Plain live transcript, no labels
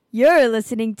You're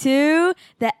listening to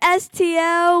the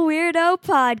STL Weirdo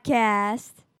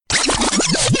Podcast.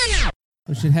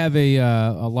 We should have a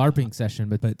LARPing session,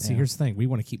 but See, here's the thing. We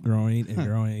want to keep growing and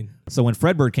growing. So when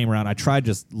Fredbird came around, I tried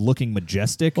just looking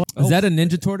majestic. Is that a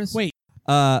Ninja Tortoise? Wait,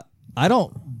 I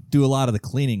don't do a lot of the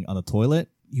cleaning on the toilet.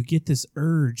 you get this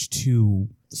urge to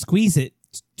squeeze it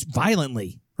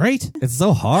violently, right? It's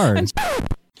so hard.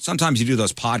 Sometimes you do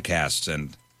those podcasts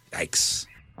and yikes.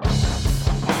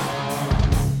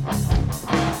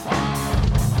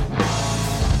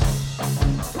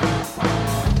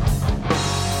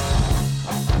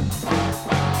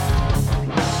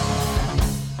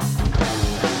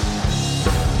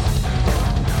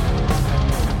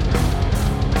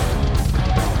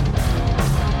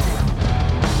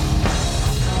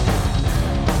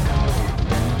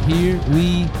 Here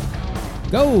we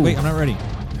go. Wait, I'm not ready.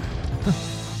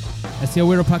 STL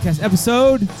Weirdo Podcast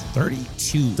episode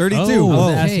 32. 32. Oh, Oh,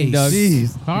 asking hey, Doug.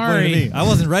 Jeez. Sorry. I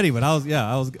wasn't ready, but I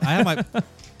had my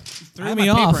Threw me me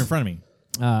off. off. Paper in front of me.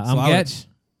 I'm I would- Getch.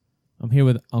 I'm here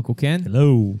with Uncle Ken,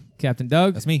 Hello. Captain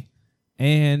Doug, That's me.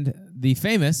 and the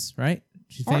famous, right?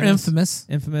 She's Or famous. infamous.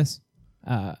 Infamous.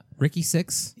 Ricky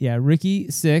 6. Yeah, Rikki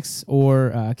 6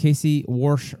 or Casey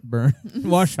Warshburn.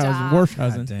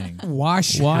 Warshausen. Dang.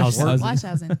 Washhausen.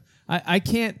 Washhausen. I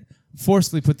can't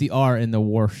forcibly put the R in the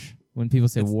Warsh when people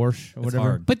say Warsh or whatever.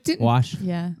 hard. But didn't... Wash.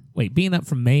 Yeah. Wait, being up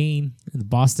from Maine,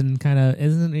 Boston kind of...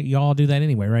 Isn't it? Y'all do that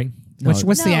anyway, right? No, What's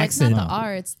no, the accent? it's not the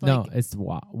R. It's like No, it's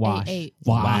wash. A8.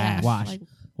 Wash. Wash. Like-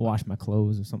 Wash my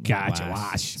clothes or something. Gotcha, Like that.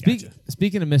 wash.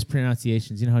 Speaking of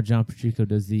mispronunciations, you know how John Patrico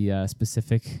does the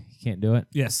specific? He can't do it.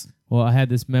 Yes. Well, I had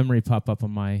this memory pop up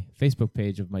on my Facebook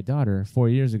page of my daughter 4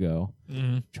 years ago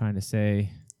trying to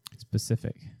say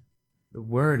specific. The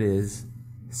word is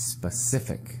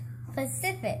specific.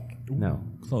 Pacific. No,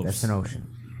 Close. that's an ocean.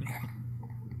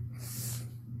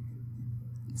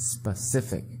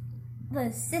 Specific.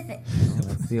 Pacific. No,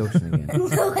 that's the ocean again.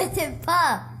 No, it's a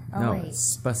pa. Oh, No, wait. it's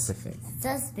specific.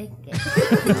 Suspect.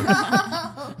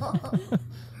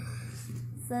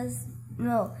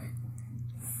 No.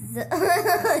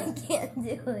 I can't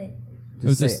do it.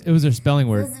 Just It was her spelling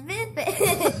word.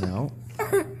 Pacific. No,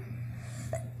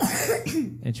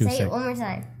 And she was Say saying, it one more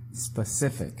time.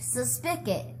 specific. Suspect.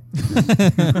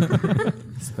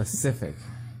 Specific.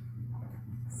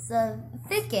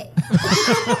 Suffocate.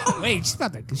 Wait, she's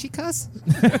about to... Did she cuss?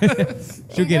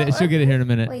 she'll get it. She'll get it here in a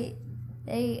minute. Wait.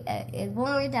 Say it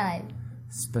one more time.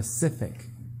 Specific.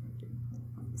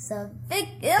 Suffocate.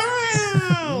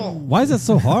 Why is that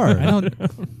so hard? I don't...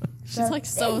 She's like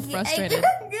so I frustrated.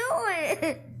 can't do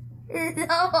it. It's so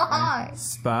hard.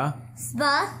 Specific.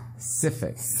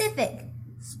 Specific.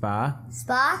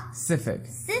 Specific.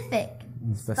 Specific.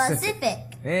 Specific.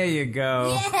 There you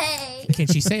go. Yay. Can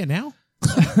she say it now?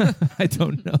 I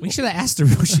don't know. We should have asked her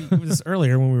when she was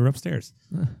earlier when we were upstairs.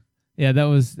 Yeah, that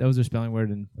was her spelling word,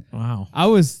 and Wow. I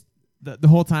was the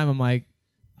whole time. I'm like,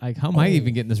 how am I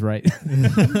even getting this right?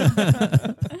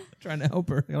 Trying to help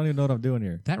her. I don't even know what I'm doing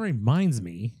here. That reminds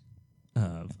me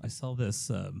of... I saw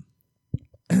this...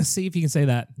 see if you can say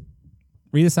that.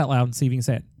 Read this out loud and see if you can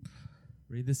say it.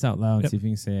 Read this out loud and Yep. see if you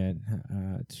can say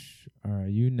it. Are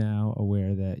you now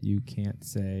aware that you can't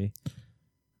say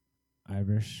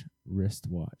Irish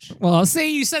wristwatch? Well, say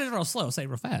you said it real slow. Say it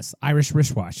real fast. Irish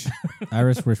wristwatch.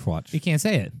 Irish wristwatch. You can't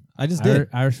say it. I just did.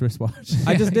 Irish wristwatch.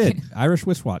 I just did. Irish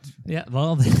wristwatch. Yeah.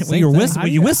 Well, when Same you, thing.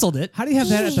 when you whistled it. How do you have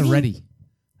that at the ready? How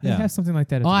do Yeah. you have something like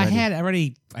that at Oh, the I ready? had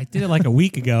already. I did it like a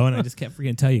week ago, and I just kept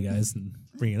forgetting to tell you guys and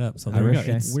bring it up. So there we go.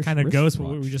 Irish It kind of goes with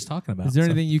what we wristwatch. were just talking about. Is there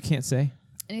So- anything you can't say?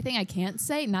 Anything I can't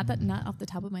say? Not off the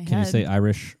top of my head. Can you say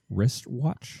Irish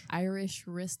wristwatch? Irish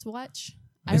wristwatch?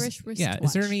 Is- Irish wristwatch. Yeah.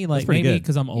 Is there any like pretty maybe good.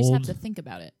 because I'm You just have old? to think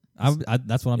about it.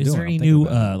 That's what I'm Is doing. there any I'm thinking new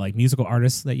about it. like musical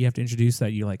artists that you have to introduce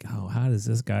that you're like, oh, how does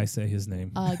this guy say his name?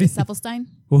 Gestaffelstein.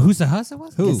 Well, who's the hus? It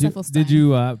was. Who? Gestaffelstein. Did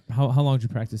you? How long did you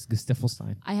practice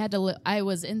Gestaffelstein? I had to. I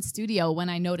was in studio when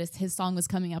I noticed his song was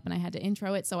coming up, and I had to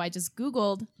intro it. So I just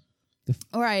Googled,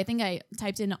 or I think I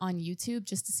typed in on YouTube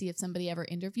just to see if somebody ever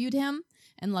interviewed him.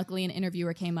 And luckily, an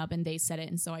interviewer came up and they said it,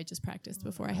 and so I just practiced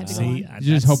before I had to go See, on.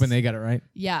 You're just hoping they got it right.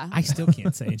 Yeah, I still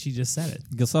can't say, and she just said it.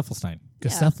 Gestaffelstein.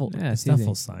 Yeah, it's easy.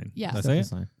 Gestaffelstein. yeah, Did I say it?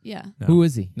 Gestaffelstein. yeah. No. Who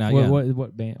is he? No, what, yeah.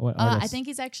 what band? What artist? I think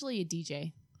he's actually a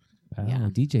DJ. Oh, yeah.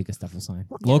 DJ Gestaffelstein.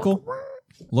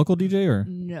 Local DJ or?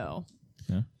 No.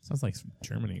 Sounds like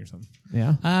Germany or something.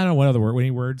 Yeah. I don't know what other word.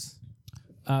 Any words?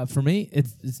 For me,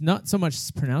 it's not so much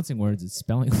pronouncing words; it's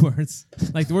spelling words.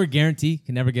 Like the word guarantee,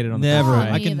 can never get it on the Never. first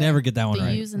try. I can either. never get that one The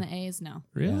right. U's and the A's, no.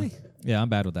 Really? Yeah, I'm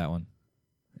bad with that one.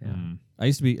 Yeah. I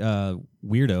used to be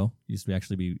weirdo. Used to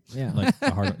actually be Yeah. like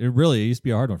a hard. It used to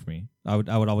be a hard one for me. I would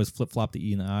always flip flop the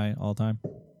E and the I all the time.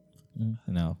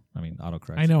 No, I mean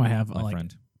autocorrect. I know I have my like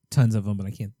friend. tons of them, but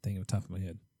I can't think of the top of my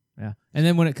head. Yeah. And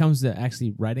then when it comes to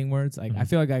actually writing words, like I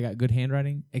feel like I got good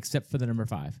handwriting, except for the number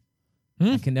 5.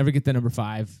 I can never get the number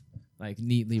 5 like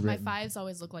neatly My written. 5s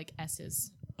always look like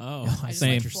S's. Oh, I just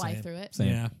Same. like fly through it. Same.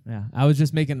 Yeah. Yeah. I was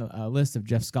just making a list of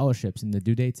Jeff's scholarships and the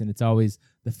due dates, and it's always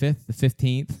the 5th, the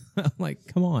 15th. I'm like,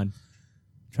 come on.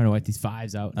 Trying to wipe these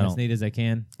 5s out as neat as I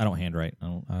can. I don't handwrite.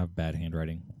 I have bad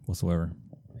handwriting whatsoever.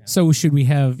 So should we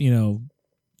have,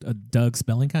 a Doug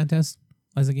spelling contest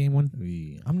as a game one?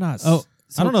 I'm not. Oh,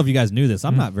 I don't know if you guys knew this.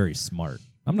 I'm not very smart.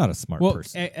 I'm not a smart Well,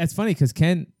 person. it's funny because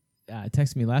Ken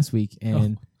texted me last week,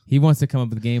 and he wants to come up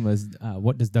with a game as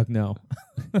what does Doug know?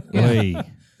 Oy.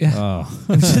 Yeah.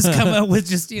 Oh. Just come up with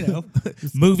just,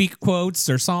 movie quotes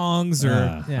or songs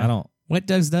or Yeah. what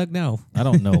does Doug know? I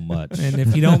don't know much. And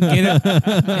if you don't get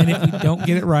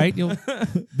it, right, you'll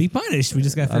be punished. We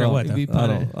just got to figure out what.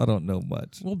 though. I don't know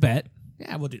much. We'll bet.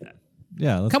 Yeah, we'll do that.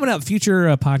 Yeah. Let's, Coming up,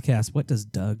 future podcast. What does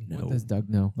Doug know? What does Doug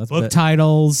know? let's Book bet.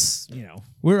 titles.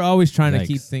 We're always trying to Yikes.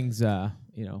 keep things,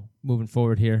 moving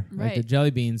forward here. Like the Right.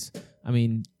 jelly beans. I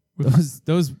mean,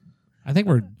 those I think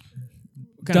we're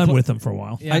done with them for a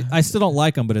while. Yeah. I still don't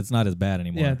like them, but it's not as bad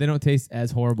anymore. Yeah, they don't taste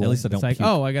as horrible. At least I It's don't like, puke.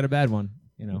 oh, I got a bad one.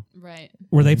 Right.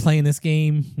 Were they playing this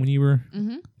game when you were?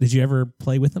 Mm-hmm. Did you ever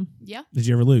play with them? Yeah. Did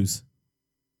you ever lose?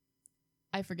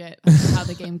 I forget how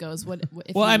the game goes. If Well,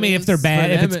 you I mean, if lose- they're bad,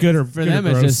 For if them, it's good or for good or them,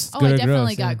 it's gross. just Oh, good I or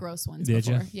definitely gross, got yeah. gross ones Did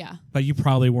ya? before. Yeah. But you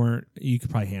probably weren't. You could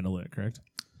probably handle it, correct?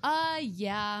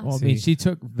 Yeah. Well, I mean, See. she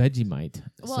took Vegemite.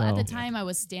 Well, at the so- time I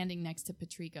was standing next to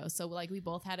Patrico, so like we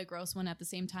both had a gross one at the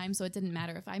same time, so it didn't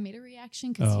matter if I made a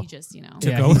reaction because Oh. he just, Took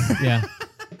yeah, over. Yeah.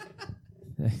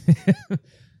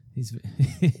 He's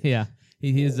yeah.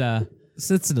 He's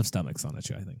Sensitive stomachs on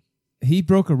it, I think. he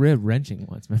broke a rib wrenching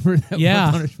once. Remember that? Yeah.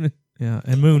 one punishment? Yeah,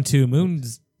 and Moon too.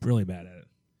 Moon's really bad at it.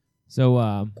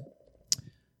 So,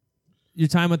 your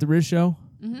time at the Riz show,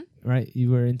 Mhm. right? You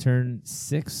were intern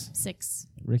 6, 6.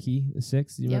 Ricky the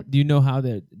 6th. Yep. Do you know how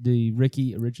the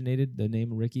Rikki originated? The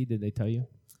name Rikki? Did they tell you?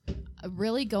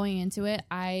 Really going into it,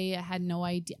 I had no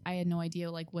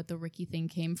idea like what the Rikki thing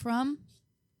came from.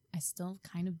 I still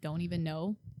kind of don't even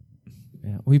know.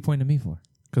 Yeah. What are you pointing to me for?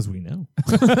 Because we know.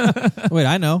 Wait,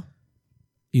 I know.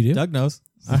 You do? Doug knows.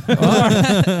 All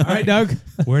right, Doug.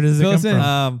 Where does it Fill come us in.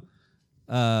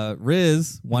 from?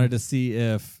 Riz wanted to see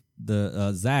if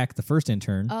the Zach, the first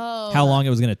intern, Oh, how long it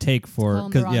was going to take for Call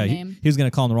him the wrong he name. was going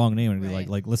to call him the wrong name and be Right.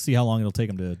 like let's see how long it'll take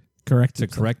him to Correct.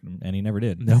 correct him, and he never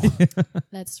did. No.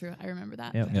 That's true. I remember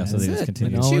that. Yep. Yeah, so they That's just it.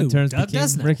 continued. And all Shoot, interns Doug became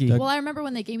does that. Rikki. Well, I remember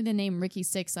when they gave me the name Rikki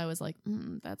 6, I was like,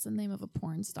 that's the name of a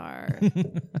porn star,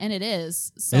 and it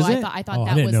is. So Is I it? thought I Oh, thought I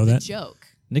that didn't was know the that. joke.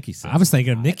 Nikki said. I was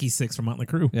thinking of Nikki Six from Motley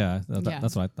Crue. Yeah, Yeah.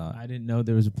 that's what I thought. I didn't know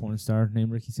there was a porn star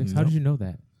named Rikki 6. How Nope. did you know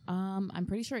that? I'm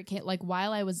pretty sure it came like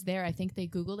while I was there. I think they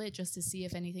Googled it just to see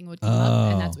if anything would come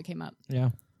up, and that's what came up. Yeah.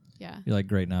 Yeah. You're like,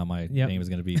 great, now my Yep. name is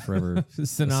going to be forever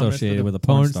Synonymous associated with a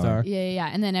porn star. Yeah.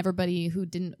 And then everybody who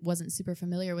wasn't super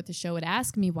familiar with the show would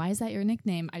ask me, "Why is that your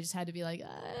nickname?" I just had to be like,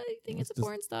 "I think it's a Just-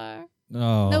 porn star."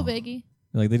 Oh, No biggie.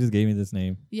 Like they just gave me this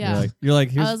name. Yeah. You're like,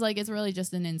 here's, I was like, "It's really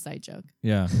just an inside joke."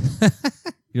 yeah.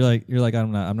 you're like,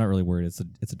 I'm not really worried. It's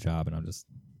a job, and I'm just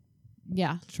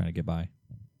Yeah. trying to get by.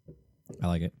 I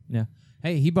like it. Yeah.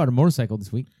 Hey, he bought a motorcycle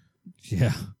this week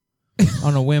Yeah.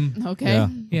 on a whim. Okay. Yeah.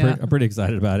 Yeah. I'm pretty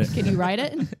excited about it. Can you ride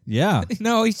it? Yeah.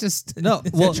 No, he's just No.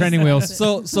 Well, Training wheels.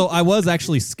 So I was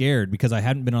actually scared because I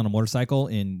hadn't been on a motorcycle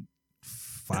in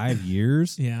 5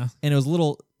 years. Yeah. And it was a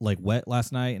little like wet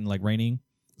last night and like raining.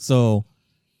 So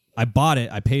I bought it.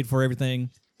 I paid for everything,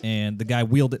 and the guy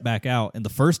wheeled it back out. And the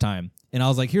first time, and I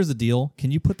was like, "Here's the deal.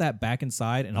 Can you put that back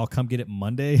inside, and I'll come get it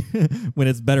Monday when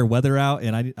it's better weather out,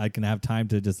 and I can have time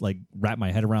to just like wrap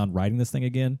my head around riding this thing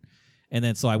again." And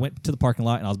then so I went to the parking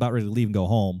lot, and I was about ready to leave and go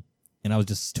home, and I was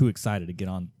just too excited to get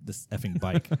on this effing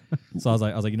bike. So I was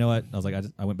like, you know what? I was like,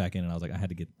 I went back in, and I was like, I had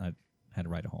to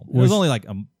ride it home. It was only like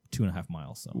 2.5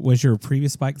 miles. So Was your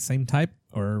previous bike the same type,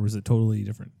 or was it totally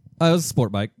different? it was a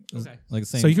sport bike. It was like the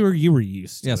same. So you were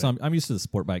used. To Yeah, it. so I'm used to the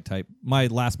sport bike type. My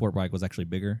last sport bike was actually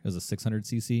bigger. It was a 600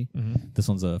 cc. This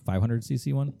one's a 500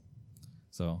 cc one.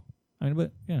 So I mean,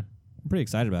 but yeah, I'm pretty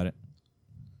excited about it.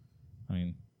 I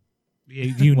mean, Do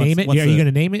you What's- name it? what's Are you the- going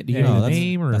to name it? Do you Yeah, know the that's,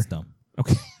 name or that's dumb.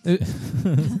 okay?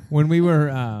 When we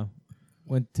were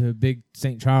went to Big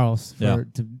St. Charles Yeah.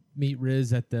 to meet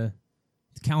Riz at the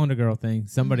Calendar Girl thing,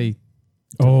 somebody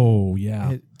Oh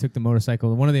yeah. took the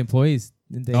motorcycle. One of the employees.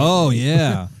 Didn't they? Oh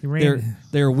yeah, He ran-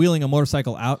 they were wheeling a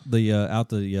motorcycle out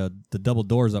the double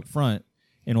doors up front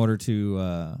in order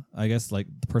to I guess like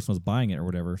the person was buying it or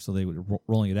whatever. So they were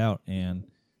rolling it out, and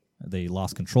they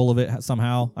lost control of it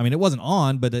somehow. I mean, it wasn't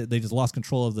on, but they just lost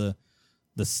control of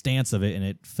the stance of it, and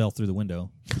it fell through the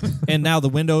window. And now the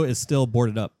window is still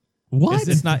boarded up. What?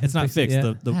 It's not fixed. yet?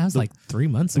 The That was like 3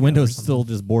 months the ago. window or is something. still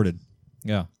just boarded.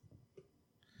 Yeah.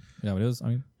 Yeah, but it was. I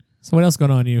mean, So what else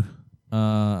going on you?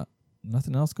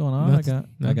 nothing else going on. Nothing-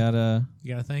 I You got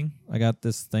a thing? got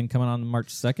this thing coming on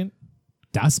March 2nd.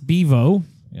 Das Bevo.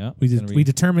 Yeah, We it's gonna we be-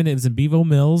 determined it was in Bevo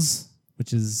Mills,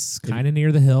 which is kind of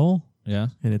near the hill, yeah.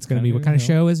 and it's going to Kinda be what near kind of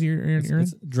the hill. show is you're It's in?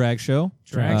 a drag show.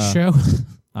 Drag Uh, show.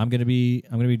 I'm gonna be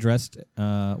dressed.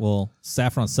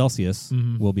 Saffron Celsius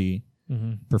will be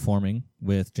performing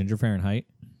with Ginger Fahrenheit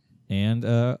and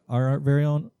our very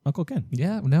own Uncle Ken.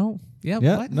 Yeah. No. Yeah.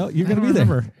 Yeah, What? no, you're I gonna don't be there.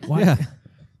 remember. What?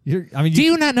 Yeah, Do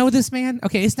you not know this man?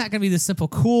 Okay, it's not going to be this simple.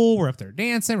 Cool. We're up there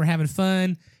dancing. We're having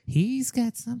fun. He's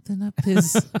got something up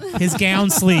his his gown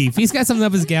sleeve. He's got something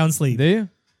up his gown sleeve. Do you?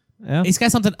 Yeah. He's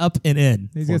got something up and in.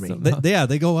 He's for got me. something-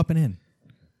 they go up and in.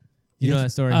 You know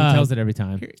that story. He Uh, tells it every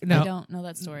time. I No. don't know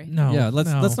that story. No. Yeah, let's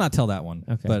no. not tell that one.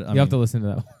 Okay. But I you have mean, to listen to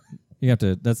that one. You have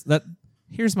to. That's that.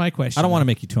 Here's my question. I don't want to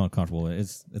make you too uncomfortable.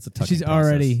 It's a tucking She's process.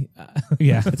 already.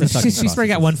 Yeah. a tucking She's already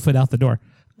got process. 1 foot out the door.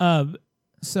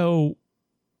 So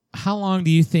how long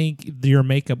do you think your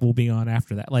makeup will be on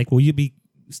after that? Like, will you be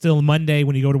still Monday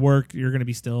when you go to work? You're going to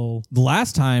be still. The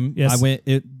last time Yes. I went,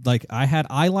 I had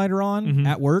eyeliner on Mhm.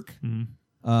 at work. Mhm.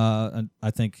 And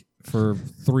I think for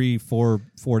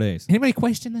 4 days. Anybody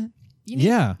question that? You need,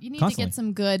 Yeah, you need constantly. to get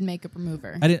some good makeup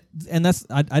remover. I didn't, and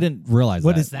I didn't realize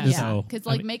What that. is that? Just- Yeah, So, because I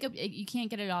like mean- makeup, you can't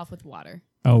get it off with water.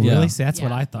 Oh, Yeah. really? See, that's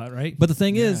what Yeah. I thought, right? But the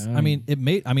thing is, Yeah, I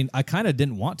mean, I kind of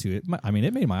didn't want to. It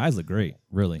made my eyes look great.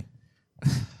 Really,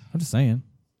 I'm just saying.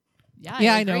 Yeah,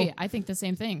 Yeah, I I know. agree. I think the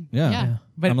same thing. Yeah.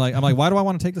 But I'm like, why do I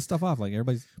want to take this stuff off? Like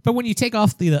everybody's. But when you take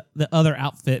off the other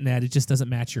outfit and that, it just doesn't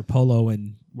match your polo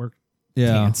and work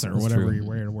Yeah, pants or that's whatever true. you're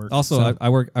wearing to work. Also, So- I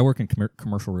work in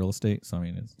commercial real estate, so I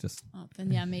mean, it's just Oh,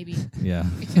 then yeah, maybe. yeah.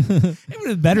 it would have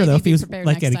been better though Maybe if he was be prepared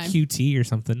like at next a time. QT or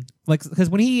something. Like because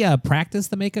when he practiced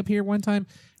the makeup here one time,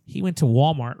 he went to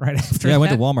Walmart right after. Yeah, I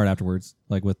went to that Walmart afterwards,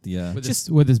 like with the.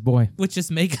 With his boy. with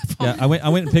just makeup. Yeah, on. I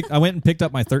went and picked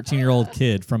up my 13-year-old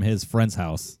kid from his friend's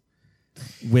house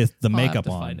with the I'll have makeup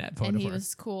to on. find that photo And he for us.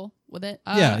 was cool with it.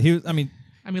 Yeah, he was. I mean,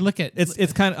 I mean, look at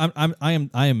it's kind of. I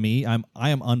am me. I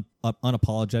am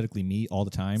unapologetically me all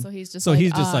the time. So he's just. So like,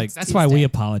 he's just like. that's why we Tuesday.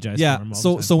 apologize. Yeah. For him all the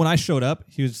So time. so when I showed up,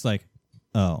 he was just like,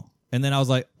 oh. And then I was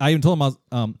like, I even told him I was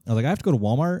like, I have to go to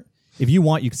Walmart. If you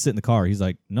want, you can sit in the car. He's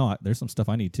like, no, there's some stuff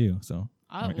I need too. So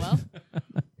Oh well.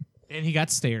 and he got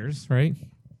stairs right,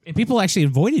 and people actually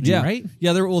avoided you, yeah, right?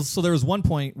 Yeah. There was one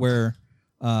point where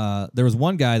there was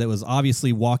one guy that was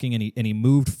obviously walking and he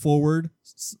moved forward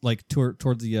like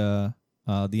towards the end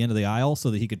of the aisle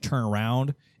so that he could turn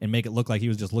around and make it look like he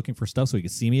was just looking for stuff so he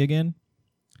could see me again.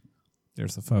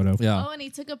 There's the photo. Yeah. Oh, and he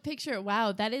took a picture.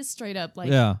 Wow, that is straight up like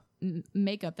Yeah.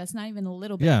 makeup. That's not even a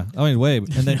little bit. Yeah. I mean, way. And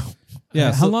then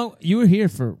yeah. How so long? You were here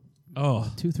for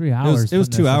Oh, 2-3 It hours. was putting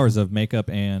 2 that hours of makeup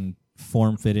and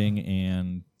form fitting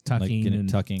and Tucking like getting and-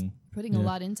 tucking. Putting a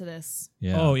lot into this.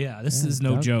 Yeah. oh yeah. This is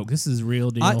no Doug. joke. This is real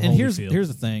deal. And here's Holyfield.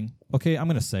 the thing. Okay, I'm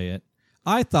gonna say it.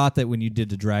 I thought that when you did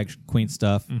the drag queen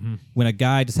stuff, when a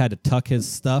guy just had to tuck his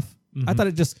stuff, I thought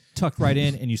it just tucked right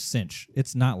in and you cinch.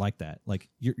 It's not like that. Like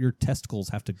your testicles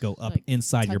have to go up Like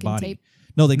inside your tuck and body. tape?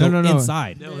 No, they go No.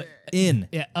 inside. In.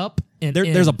 yeah, up and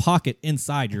There's a in. pocket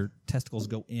inside your testicles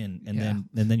go in and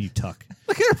then you tuck.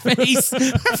 Look at her face. Her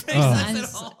face I'm says it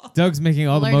just all. Doug's making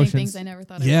all the learning motions. things I never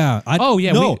thought of. Yeah. Oh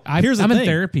yeah. No, here's the I'm thing. in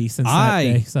therapy since that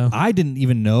day. So I didn't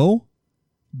even know.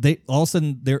 They all of a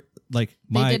sudden they're like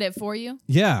They did it for you.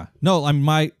 Yeah. No, I'm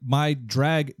my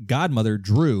drag godmother,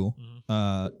 Drew,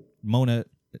 Mona,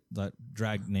 that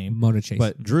drag name. Mona Chase.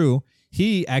 But Drew,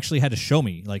 he actually had to show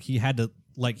me. Like he had to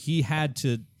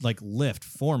lift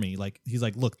for me. Like he's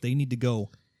like, look, they need to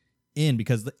go in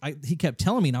because he kept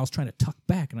telling me and I was trying to tuck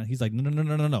back and he's like,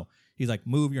 no. He's like,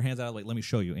 move your hands out, like let me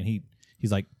show you. And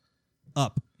he's like,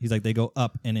 up. He's like, they go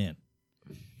up and in.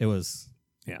 It was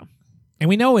yeah, and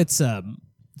we know it's on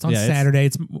Saturday.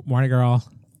 It's Mardi Gras.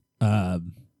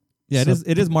 yeah, So-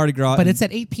 it is Mardi Gras. But and- it's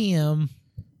at 8 p.m.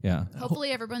 yeah.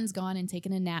 Hopefully everyone's gone and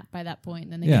taken a nap by that point,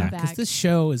 and then they Yeah, get Because back. this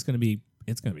show is going to be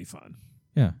fun.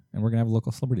 Yeah, and we're gonna have a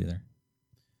local celebrity there.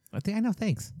 I know.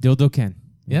 Thanks. Dildo Ken.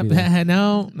 will Yep. be there.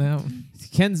 no.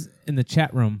 Ken's in the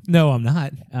chat room. No, I'm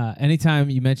not. Anytime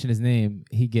you mention his name,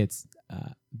 he gets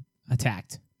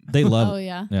attacked. They love. Oh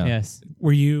yeah. Yeah. Yes.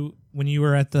 Were you when you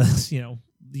were at the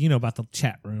you know about the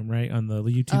chat room, right? On the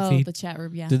YouTube Oh, feed. the chat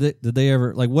room. Yeah. Did they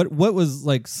ever like what was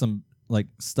like some like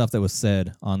stuff that was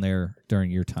said on there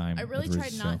during your time? I really with tried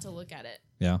Riz's not show? to look at it.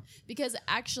 Yeah. Because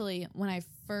actually, when I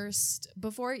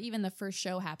before even the first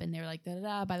show happened, they were like,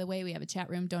 da-da-da, by the way, we have a chat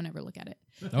room. Don't ever look at it.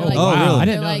 Oh, like, wow. really? I didn't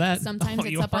They're know like, that. sometimes Oh,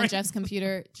 it's you up on are? Jeff's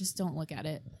computer. Just don't look at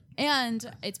it. And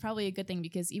it's probably a good thing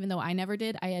because even though I never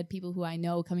did, I had people who I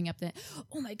know coming up that,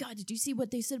 oh my God, did you see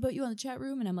what they said about you on the chat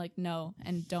room? And I'm like, no.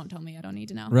 And don't tell me. I don't need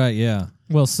to know. Right. Yeah.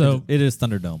 Well, so It is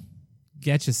Thunderdome.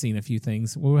 Getcha's seen a few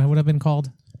things. What would have been called?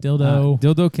 Dildo,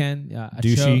 Dildo Ken, a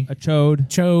Douchey. a chode,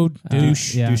 chode,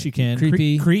 douche, yeah. Douchey Ken.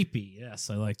 Creepy. creepy. Yes,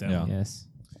 I like that Yeah. one. Yes.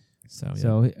 So, yeah.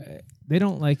 So they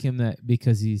don't like him that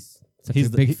because he's such He's a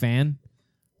the- big he- fan.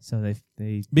 So they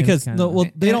Because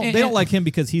kinda- they don't like him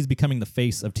because he's becoming the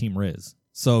face of Team Riz.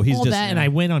 So he's Well, just that- and I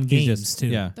win on he's games just too.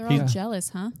 Yeah. They're all jealous,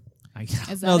 huh? I,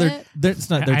 Is that No, it? they're it's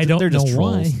not. They're, I don't they're just know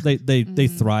trolls. why. They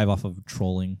thrive off of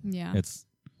trolling. Yeah. It's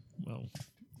well,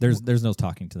 there's no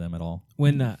talking to them at all.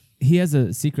 when he has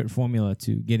a secret formula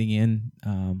to getting in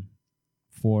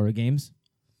for games,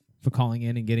 for calling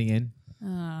in and getting in,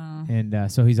 Oh,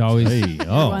 and so he's always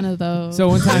one of those. So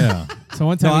one time, Yeah. so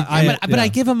one time, No, but I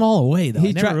give them all away though. He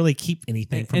I never tried- really keep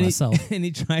anything for and myself. and he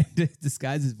tried to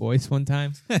disguise his voice one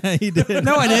time. He did.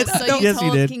 No, I did. So you Yes, he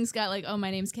told did. King Scott like, "Oh,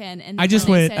 my name's Ken," and I then just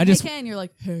when they went- said, I just- "Hey, Ken," you're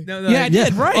like, "Hey." No, Yeah, I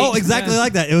did. Right. Oh, exactly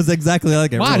like that. It was exactly like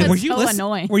that. Wow, That's were you so listening?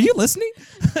 annoying. Were you listening?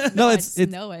 No, I it's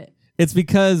just know it. it's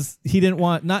because he didn't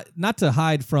want not to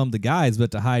hide from the guys,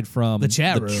 but to hide from The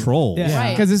chat room. trolls. Yeah,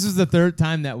 Right. because this was the third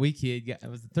time that week he had it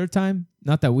was the third time,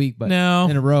 not that week, but No.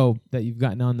 in a row that you've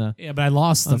gotten on the. Yeah, but I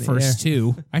lost the On the first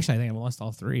two. Actually, I think I lost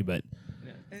all three. But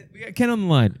We got Ken on the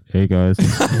line. Hey guys.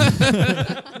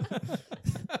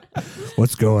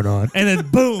 What's going on? and then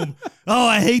boom! Oh,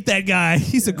 I hate that guy.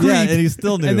 He's a creep. Yeah, and he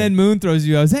still knew. And then Moon throws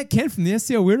you out. Is that Ken from the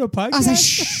STL Weirdo podcast? I was like,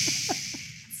 shh.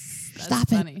 That's Stop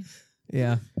it. funny.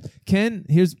 Yeah. Ken,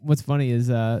 here's what's funny is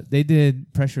they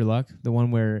did Pressure Luck, the one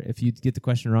where if you get the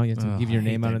question wrong, you have to Oh, give your I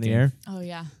hate name out that on the game. air. Oh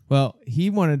yeah. Well, he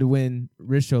wanted to win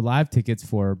Riz Show Live tickets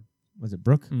for, was it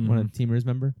Brooke, one of the Team Riz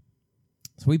member?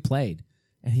 So we played,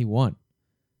 and he won.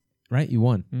 Right? You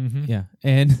won. Mm-hmm. Yeah.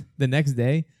 And the next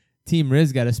day, Team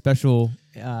Riz got a special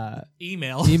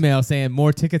Email. email saying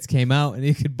more tickets came out, and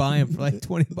he could buy them for like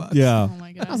 $20. yeah, Oh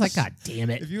my god. I was like, God damn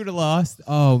it! If you would have lost,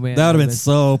 oh, man. that would have been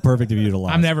so perfect if you'd have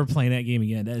lost. I'm never playing that game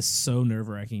again. That is so nerve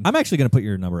wracking. I'm actually gonna put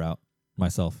your number out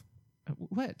myself.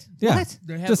 What? Yeah. What?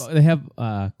 They have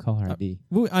caller ID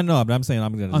I know, but I'm saying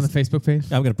I'm gonna on the Facebook page.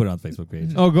 I'm gonna put it on the Facebook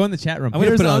page. Oh, go in the chat room. I'm gonna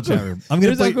Here's put it on the Uncle- chat room. I'm gonna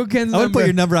here's put Uncle Ken's I'm gonna put number.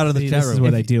 your number out in the See, chat this is room.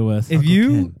 what I deal with. If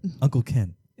you Uncle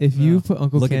Ken, if you put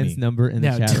Uncle Look at Ken's me. number in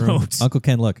the No, chat room, don't. Uncle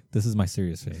Ken, look, this is my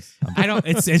serious face. I don't.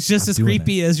 It's just as doing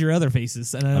creepy as your other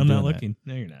faces, and I'm not doing that. looking.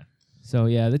 No, you're not. so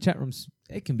yeah, the chat rooms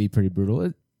it can be pretty brutal.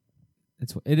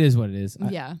 It is what it is.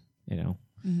 Yeah. You know,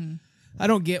 Mm-hmm. I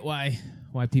don't get why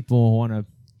people want to.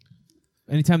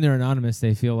 Anytime they're anonymous,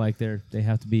 they feel like they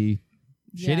have to be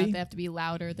Yeah, shitty. they have to be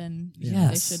louder than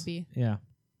Yes. they should be. Yeah,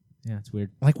 it's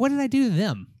weird. Like, what did I do to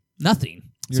them? Nothing.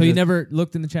 So you never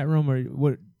looked in the chat room, or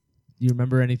what? Do you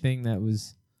remember anything that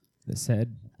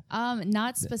said?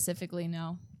 Not specifically,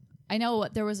 no. I know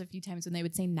there was a few times when they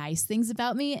would say nice things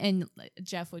about me, and like,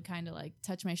 Jeff would kind of like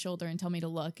touch my shoulder and tell me to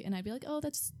look, and I'd be like, "Oh,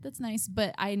 that's nice,"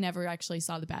 but I never actually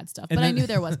saw the bad stuff. And But I then- knew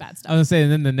there was bad I was stuff. gonna say,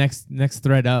 and then the next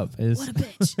thread up is What a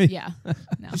bitch! Yeah,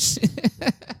 no.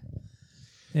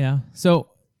 yeah. So,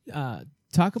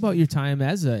 talk about your time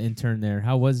as an intern there.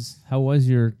 How was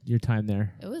your time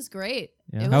there? It was great.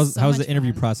 Yeah. It was How's so the much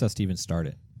interview fun. process to even start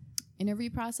it? Interview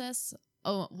process?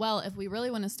 Oh, well, if we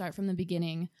really want to start from the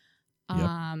beginning, Yep.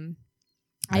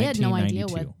 I had no idea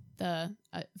 1992. what the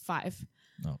 5.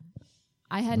 No.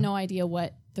 I had no idea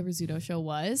what the Rizzuto show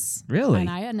was. Really? And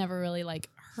I had never really like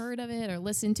heard of it or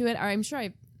listened to it. Or I'm sure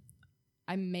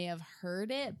I may have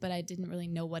heard it, but I didn't really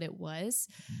know what it was.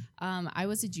 I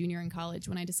was a junior in college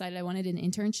when I decided I wanted an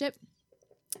internship,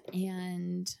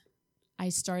 and I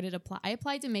started I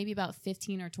applied to maybe about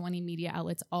 15 or 20 media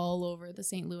outlets all over the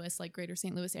St. Louis, like greater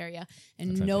St. Louis area,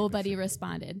 and nobody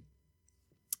responded.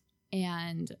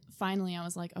 And finally I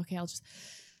was like, okay, I'll just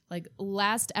like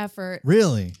last effort.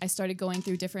 Really? I started going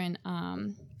through different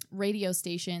radio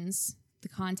stations, the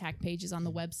contact pages on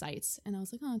the websites, and I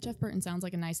was like, oh, Jeff Burton sounds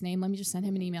like a nice name. Let me just send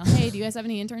him an email. Hey, do you guys have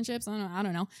any internships? I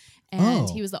don't know. And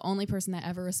Oh. he was the only person that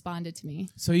ever responded to me.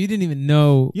 So you didn't even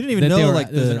know. You didn't even that know, they were, like,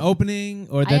 there was the- an opening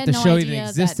or I that had the no show idea even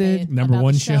that they- existed. Number about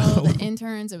one the show. The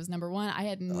interns, it was number one. I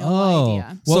had no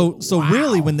idea. So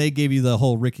really, when they gave you the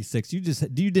whole Ricky 6, you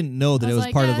didn't know that I it was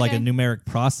was part like, of like a okay. numeric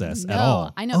process No, at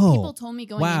all. I know Oh. people told me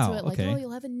going Wow, into it like, okay. oh,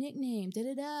 you'll have a nickname,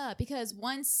 da-da-da. Because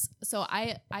once, so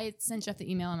I sent Jeff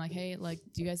the email. I'm like, hey, like,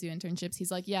 do you guys do internships?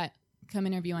 He's like, yeah, come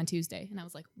interview on Tuesday. And I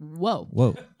was like, whoa.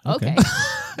 Whoa. Okay.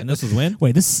 And this was when?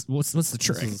 Wait, what's the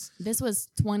trick? This was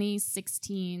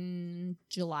 2016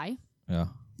 July. Yeah.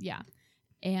 Yeah.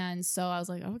 And so I was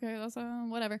like, okay, that's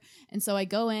whatever. And so I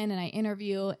go in and I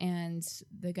interview, and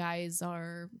the guys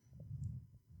are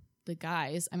the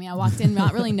guys. I mean, I walked in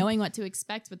not really knowing what to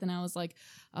expect, but then I was like,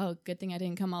 oh, good thing I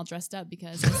didn't come all dressed up,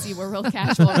 because I see we're real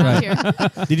casual around here.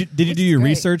 Did you do your great.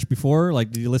 research before? Like,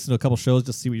 did you listen to a couple shows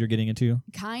just to see what you're getting into?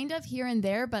 Kind of here and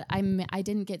there, but I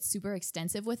didn't get super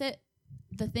extensive with it.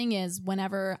 The thing is,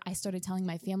 whenever I started telling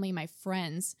my family, my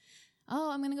friends, oh,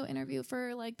 I'm going to go interview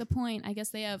for like The Point, I guess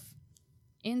they have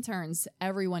interns,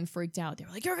 everyone freaked out. They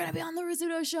were like, you're going to be on the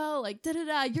Rizzuto show, like,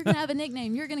 da-da-da, you're going to have a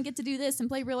nickname, you're going to get to do this and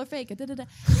play real or fake, da-da-da.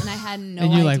 And I had no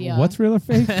and you're idea. like, what's real or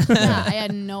fake? Yeah, I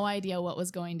had no idea what was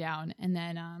going down. And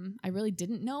then I really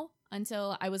didn't know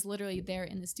until I was literally there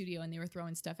in the studio and they were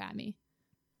throwing stuff at me.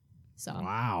 So,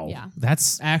 Wow. Yeah.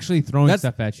 That's Actually throwing That's-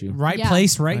 stuff at you. right Yeah.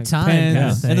 place, right Like time. pens. kind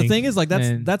of And the thing. thing is, like,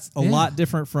 And- that's a yeah. lot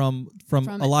different from From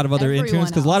a lot of other everyone interns,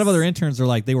 because a lot of else. other interns are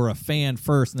like, they were a fan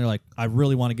first and they're like, I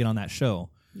really want to get on that show.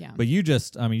 Yeah. But you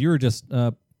just, I mean, you were just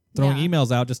throwing Yeah.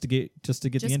 emails out just to get the Just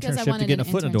 'cause I internship, to wanted get a an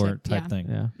foot in the door internship, type yeah. thing.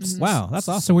 Yeah. Mhm. Wow, that's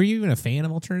awesome. So were you even a fan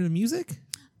of alternative music?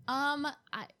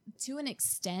 To an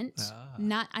extent,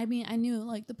 not. I mean, I knew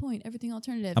like The Point, everything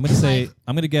alternative. I'm gonna And, say, like,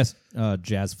 I'm gonna guess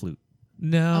jazz flute.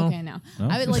 No. okay, no. No?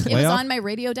 I would like it Way was off? on my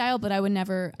radio dial, but I would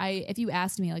never. If you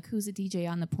asked me like who's a DJ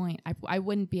on The Point, I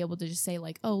wouldn't be able to just say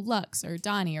like, oh, Lux or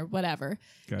Donnie or whatever.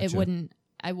 It wouldn't.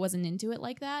 I wasn't into it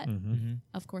like that.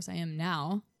 Of course, I am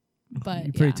now, but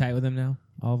You're pretty yeah. tight with them now,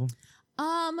 all of them.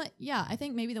 Yeah, I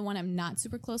think maybe the one I'm not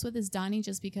super close with is Donnie,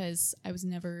 just because I was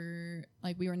never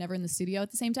like we were never in the studio at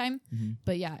the same time.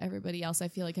 But yeah, everybody else I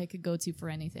feel like I could go to for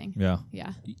anything. Yeah.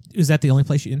 Yeah. Is that the only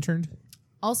place you interned?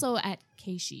 Also at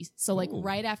Keishi. So like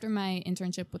right after my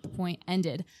internship with The Point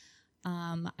ended,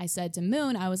 I said to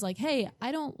Moon, I was like, hey,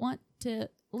 I don't want to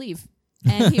leave.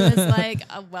 And he was like,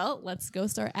 well, let's go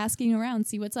start asking around,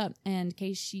 see what's up. And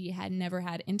Keishi had never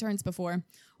had interns before,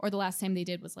 or the last time they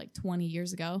did was like 20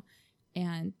 years ago.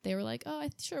 And they were like, oh,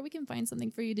 sure, we can find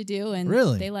something for you to do. And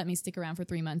Really? they let me stick around for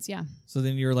 3 months. Yeah. So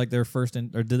then you're like their first,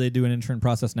 or did they do an intern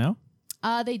process now?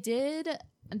 They did.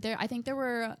 I think there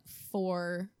were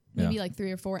 4, maybe Yeah. like 3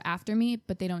 or 4 after me,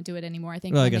 but they don't do it anymore. I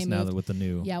think Well, I when guess they now moved, that with the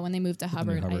new. yeah, when they moved to the new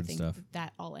Hubbard, I Hubbard think stuff.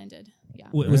 that all ended. Yeah.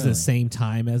 Was it Really? the same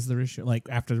time as the show? Like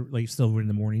after, like still were in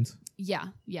the mornings Yeah.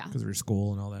 Yeah. because of your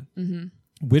school and all that?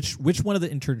 Which one of the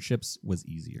internships was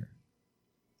easier?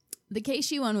 The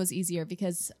Keishi one was easier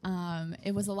because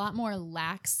it was a lot more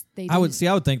lax. I would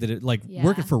think that it like Yeah.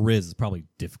 working for Riz is probably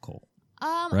difficult.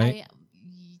 Right?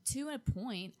 To a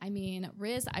point. I mean,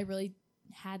 Riz, I really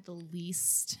had the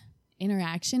least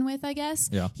interaction with, I guess.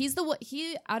 Yeah.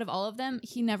 He out of all of them,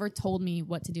 he never told me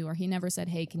what to do, or he never said,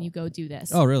 hey, can you go do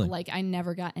this? Oh, really? Like, I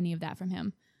never got any of that from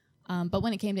him. But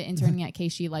when it came to interning at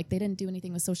Keishi, like, they didn't do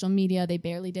anything with social media. They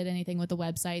barely did anything with the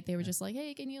website. They were just like,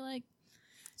 hey, can you like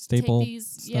Staple take these,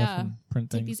 stuff yeah, and print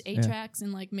take things. these 8-tracks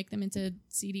and like make them into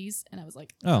CDs? And I was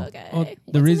like, Oh. okay, Well, what's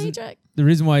the an reason 8-track? the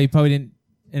reason why you probably didn't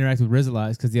interact with Riz a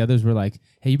lot is because the others were like,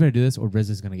 "Hey, you better do this, or Riz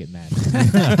is gonna get mad."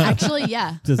 Actually,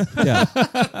 yeah, Just yeah.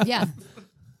 yeah.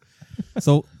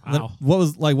 So then Wow.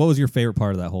 what was your favorite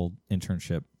part of that whole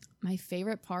internship? My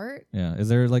favorite part, Yeah. Is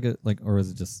there like or is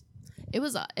it just it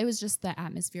was just the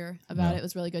atmosphere about Yeah. it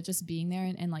was really good. Just being there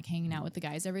and like hanging out with the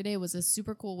guys every day was a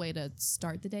super cool way to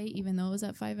start the day, even though it was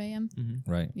at 5 a.m.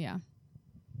 right? Yeah.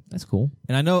 That's cool.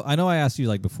 And I know I asked you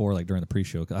like before, like during the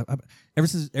pre-show. 'Cause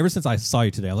ever since I saw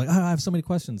you today, I'm like, I have so many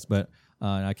questions, but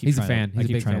I keep He's a trying fan. To, I He's a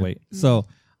keep big trying to fan. wait. So,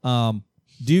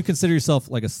 do you consider yourself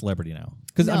like a celebrity now?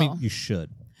 Because I mean, No. you should.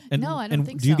 And, No, I don't and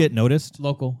think do you so. get noticed?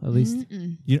 Local, at least.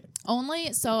 Mm-mm. You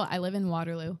Only so I live in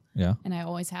Waterloo, yeah. and I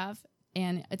always have,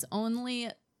 and it's only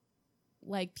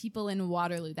like people in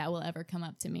Waterloo that will ever come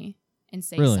up to me and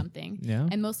say Really? something. Yeah.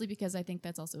 And mostly because I think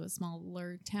that's also a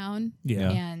smaller town. Yeah.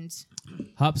 And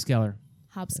Hopskeller.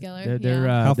 Hopskeller. Their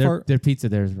yeah. How their, far- their pizza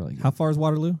there is really good. How far is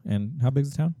Waterloo, and how big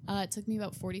is the town? It took me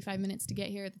about 45 minutes to get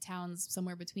here. The town's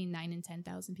somewhere between 9 and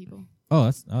 10,000 people. Oh,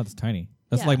 that's tiny.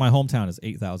 That's Yeah. like my hometown is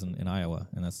 8,000 in Iowa,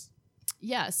 and that's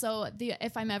Yeah, so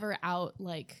if I'm ever out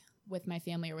like with my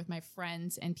family or with my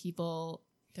friends and people,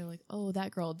 they're like, "Oh,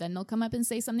 that girl," then they'll come up and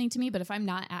say something to me. But if I'm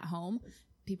not at home,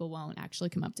 people won't actually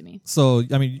come up to me. so.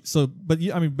 But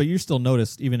you're still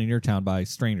noticed even in your town by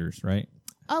strangers, right?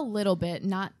 A little bit,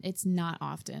 it's not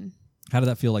often. How did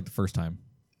that feel like the first time?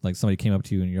 Like somebody came up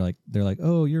to you and they're like,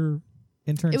 "Oh, you're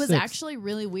intern." It was 6." actually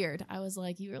really weird. I was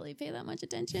like, "You really pay that much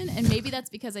attention?" And maybe that's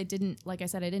because I didn't, like I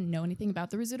said, I didn't know anything about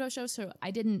the Rizzuto show, so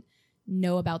I didn't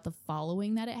know about the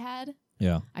following that it had.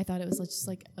 Yeah. I thought it was just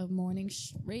like a morning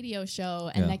radio show.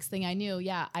 And Yeah. next thing I knew,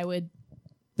 I would.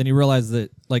 Then you realize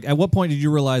that, like, at what point did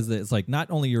you realize that it's like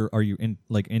not only are you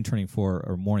interning for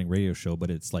a morning radio show, but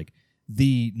it's like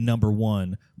the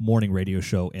 #1 morning radio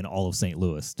show in all of St.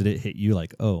 Louis? Did it hit you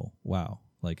like, oh wow,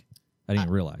 like I didn't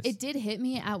even realize? It did hit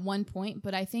me at one point,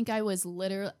 but I think I was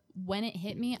when it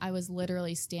hit me, I was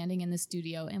literally standing in the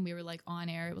studio and we were like on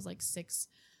air. It was like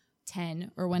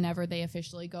 6:10 or whenever they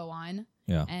officially go on.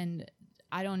 Yeah. And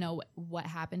I don't know what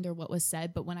happened or what was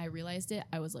said, but when I realized it,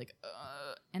 I was like,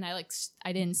 and I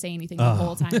didn't say anything the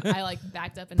whole time. I like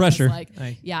backed up and Pressure. I was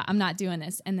like, yeah, I'm not doing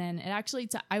this. And then it actually,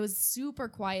 I was super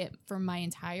quiet for my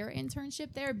entire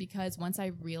internship there because once I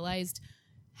realized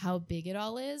how big it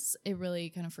all is, it really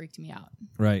kind of freaked me out.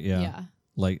 Right. Yeah. Yeah.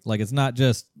 Like it's not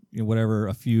just whatever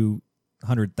a few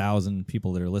 100,000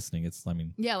 people that are listening. It's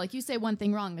Yeah, like you say one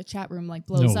thing wrong, the chat room like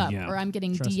blows No, up, yeah. or I'm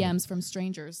getting Trust me. DMs from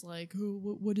strangers like,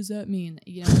 what does that mean?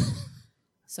 You know.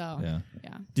 So yeah.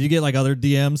 yeah. Did you get like other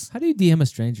DMs? How do you DM a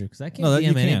stranger? Because I can't No, that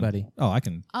you DM can. anybody. Oh, I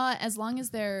can. As long as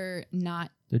they're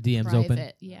not Their DM's private,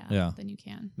 open. yeah, then you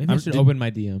can. Maybe I should open my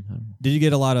DM. I don't know. Did you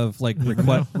get a lot of like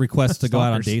requests to go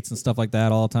out on Stalkers. dates and stuff like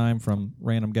that all the time from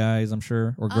random guys? I'm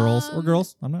sure, or girls, or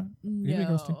girls. I'm not. Maybe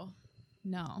girls too.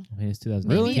 No. I mean, it's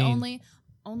 2019. Maybe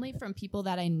only from people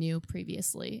that I knew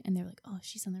previously, and they're like, "Oh,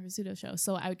 she's on the Rizzuto show."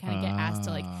 So I would kind of get asked to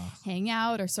like hang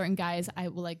out, or certain guys I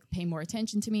will like pay more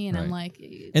attention to me, and I'm like,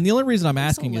 And the only reason I'm so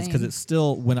asking is because lame. it's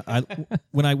still when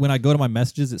I go to my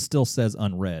messages, it still says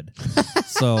unread.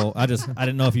 So I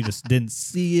didn't know if you just didn't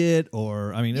see it,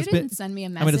 or I mean, you it's didn't been send me a I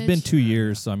message. mean, it's been 2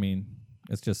 years, so I mean,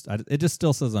 it's just it just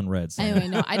still says unread. So. Anyway,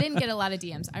 no, I didn't get a lot of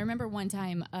DMs. I remember one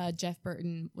time Jeff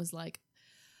Burton was like,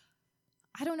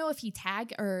 I don't know if he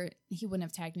tagged or he wouldn't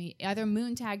have tagged me. Either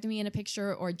Moon tagged me in a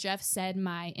picture or Jeff said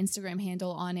my Instagram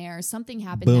handle on air. Something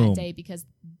happened Boom. that day because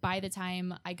by the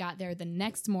time I got there the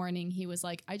next morning, he was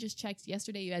like, I just checked.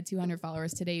 Yesterday you had 200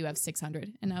 followers. Today you have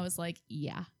 600. And I was like,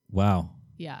 yeah. Wow.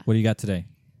 Yeah. What do you got today?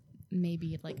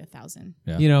 Maybe like 1,000.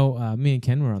 Yeah. You know, me and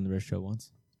Ken were on the Riz show once.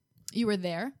 You were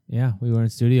there? Yeah, we were in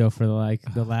studio for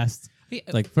the last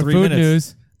Like for 3 food minutes.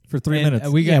 news. For 3 And, minutes.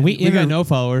 we got we got no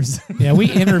followers. Yeah, we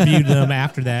interviewed them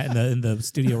after that in the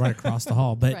studio right across the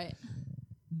hall. But Right.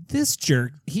 this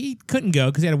jerk, he couldn't go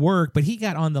because he had to work, but he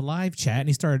got on the live chat and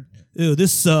he started, "Ew,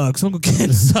 this sucks. Uncle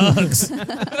Ken sucks."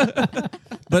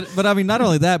 But I mean, not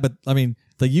only that, but I mean,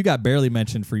 you got barely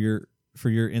mentioned for your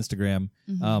Instagram.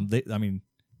 Mm-hmm.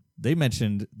 They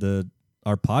mentioned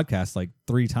our podcast like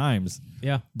 3 times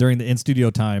Yeah, during the in studio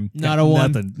time. not a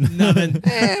one. Nothing. Nothing.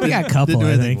 We got a couple, Didn't do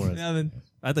I anything think. for us. Nothing.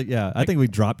 I think we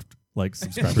dropped like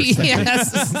subscribers.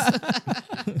 Yes.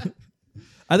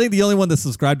 I think the only one that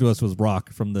subscribed to us was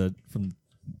Rock from the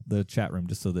chat room,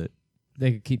 just so that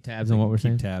They could keep tabs on what we're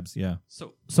saying. keep tabs. Yeah.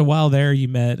 So while there, you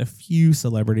met a few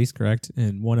celebrities, correct?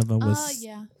 And one of them was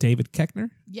Yeah. David Koechner.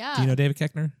 Yeah. Do you know David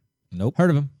Koechner? Nope. Heard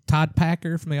of him? Todd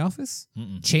Packer from The Office.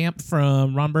 Champ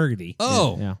from Ron Burgundy.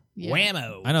 Oh, Yeah. Yeah.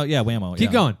 Whammo. I know. Yeah, Whammo. Keep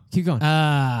yeah. going. Keep going.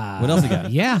 What else he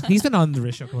got? Yeah, he's been on the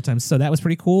Riz show a couple times, so that was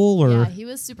pretty cool. Or Yeah, he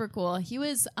was super cool. He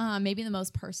was maybe the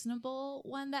most personable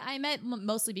one that I met,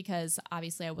 mostly because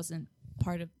obviously I wasn't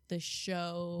part of the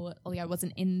show. Like I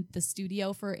wasn't in the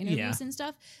studio for interviews and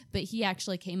stuff. But he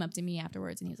actually came up to me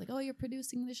afterwards and he was like, "Oh, you're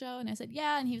producing the show?" And I said,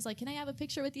 "Yeah." And he was like, "Can I have a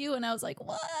picture with you?" And I was like,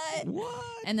 "What?"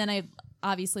 And then I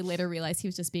obviously later realized he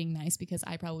was just being nice because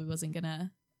I probably wasn't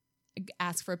gonna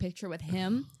ask for a picture with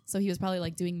him. So he was probably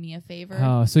like doing me a favor.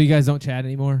 Oh, so you guys don't chat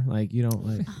anymore? Like you don't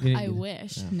like? You didn't I do-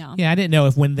 wish. No. yeah, I didn't know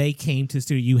if when they came to the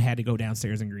studio, you had to go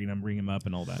downstairs and greet them, bring them up,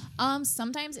 and all that.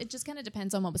 Sometimes it just kind of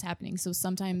depends on what was happening. So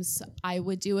sometimes I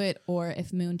would do it, or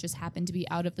if Moon just happened to be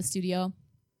out of the studio,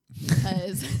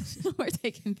 because we're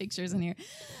taking pictures in here.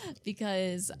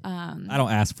 Because I don't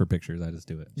ask for pictures. I just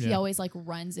do it. he always like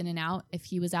runs in and out. If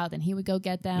he was out, then he would go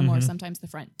get them, or sometimes the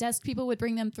front desk people would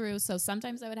bring them through. So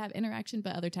sometimes I would have interaction,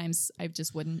 but other times I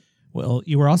just wouldn't. Well,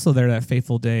 you were also there that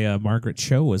fateful day. Margaret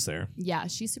Cho was there. Yeah,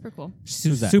 she's super cool.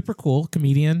 She's that? super cool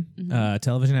comedian,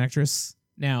 television actress.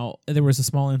 Now there was a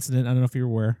small incident. I don't know if you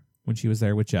were aware when she was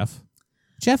there with Jeff.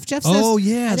 Jeff says. Oh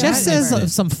yeah, Jeff that says remember.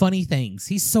 some funny things.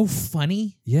 He's so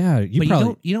funny, yeah. You but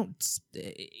probably you don't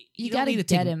You don't gotta need to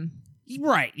get take- him.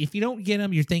 Right. If you don't get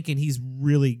him, you're thinking he's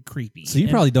really creepy. So you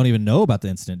And- probably don't even know about the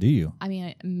incident, do you? I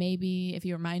mean, maybe if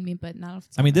you remind me, but not. Off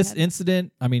the top I mean, of my this head.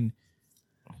 incident. I mean,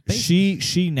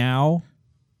 she now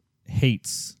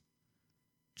hates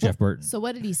Jeff Burton. So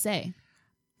what did he say?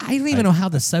 I don't even know how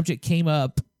the subject came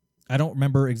up. I don't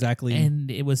remember exactly. And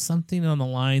it was something on the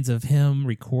lines of him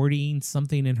recording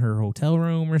something in her hotel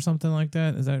room or something like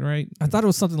that. Is that right? I thought it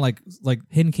was something like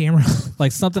Hidden camera.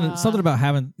 like something about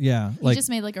having He like just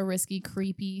made like a risky,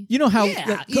 creepy. you know how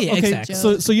Yeah, okay, exactly.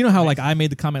 so you know how like I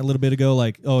made the comment a little bit ago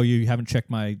like, oh, you haven't checked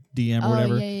my DM or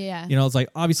whatever. Yeah. You know, it's like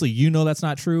obviously that's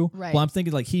not true. Right. Well, I'm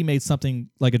thinking like he made something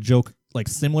like a joke like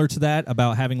similar to that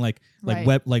about having like Right.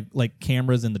 web like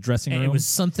cameras in the dressing And room. it was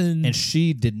something. and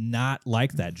she did not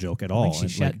like that joke at all. Like she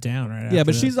And, shut like, down right after yeah,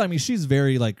 but that. she's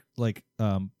very like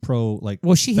pro like.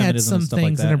 Well, she had feminism and some stuff like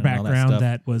things that in her and all that background stuff.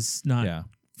 that was not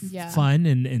Yeah. fun,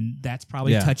 and that's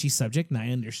probably a Yeah. touchy subject, and I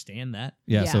understand that.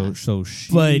 Yeah, Yeah. so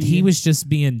she. But he was just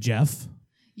being Jeff.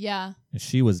 Yeah.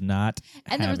 She was not.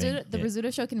 And the having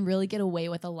Rizzuto show can really get away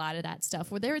with a lot of that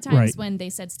stuff. Where there were times Right. when they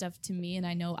said stuff to me, and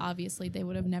I know obviously they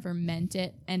would have never meant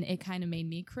it, and it kind of made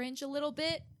me cringe a little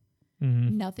bit.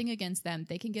 Mm-hmm. Nothing against them;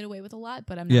 they can get away with a lot,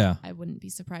 but Yeah. I wouldn't be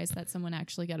surprised that someone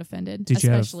actually got offended, Did you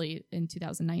have- especially in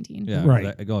 2019. Yeah,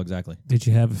 Right. Go exactly. Did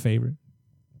you have a favorite?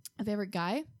 A favorite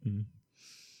guy?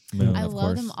 Moon, I of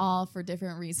love course. them all for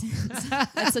different reasons.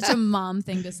 That's such a mom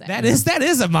thing to say. That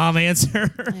is a mom answer.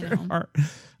 I know.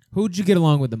 Who'd you get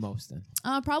along with the most then?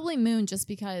 Probably Moon, just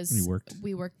because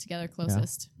We worked. together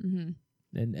closest. Hmm.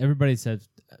 And everybody says,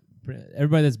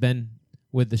 everybody that's been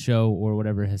with the show or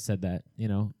whatever has said that. You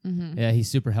know, yeah, he's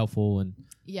super helpful and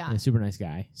Yeah. a super nice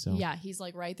guy. So Yeah, he's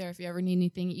like right there if you ever need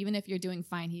anything. Even if you're doing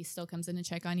fine, he still comes in to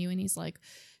check on you, and he's like,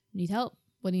 "Need help?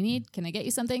 What do you need? Can I get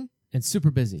you something?" and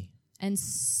super busy. And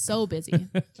so busy,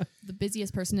 the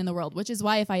busiest person in the world. Which is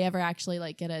why if I ever actually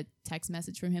like get a text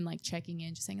message from him, like checking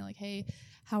in, just saying like, "Hey,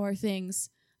 how are things?"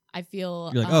 I feel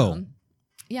You're like, oh.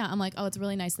 yeah, I'm like, oh, it's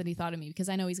really nice that he thought of me because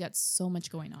I know he's got so much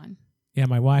going on. Yeah,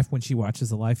 my wife, when she watches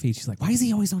the live feed, she's like, "Why is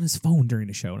he always on his phone during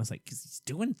the show?" And I was like, "Because he's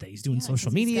doing things. He's doing Yeah, social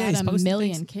 'cause media. He's got a posting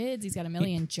million things." kids. He's got a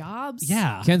million jobs.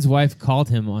 Yeah, Ken's wife called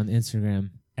him on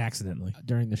Instagram accidentally.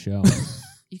 during the show.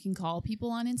 You can call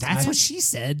people on Instagram. That's what she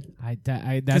said.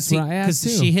 That's what I asked too.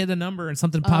 She hit a number and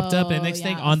something popped up, and Oh, next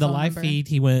thing yeah, on the phone live number. feed,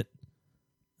 he went,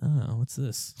 "Oh, what's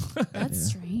this?" That's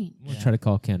strange. I'm gonna try to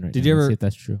call Ken right Did now you and ever- see if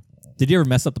that's true. Did you ever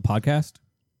mess up the podcast?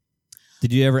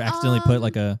 Did you ever accidentally put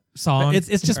like a Song. It's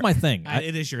just my thing.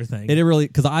 It is your thing. It really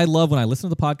because I love when I listen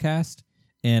to the podcast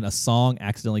and a song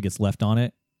accidentally gets left on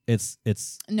it. It's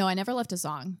No, I never left a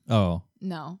song. oh.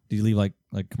 No. Do you leave like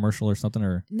commercial or something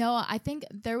or No, I think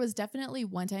there was definitely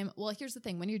one time. Well, here's the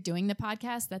thing. When you're doing the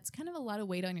podcast, that's kind of a lot of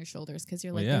weight on your shoulders because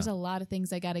you're Well, like, yeah. there's a lot of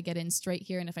things I got to get in straight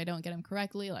here. And if I don't get them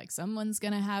correctly, like someone's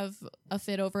going to have a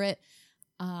fit over it.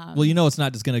 well, you know, it's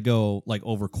not just gonna go like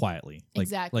over quietly. Like,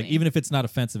 Exactly. Like even if it's not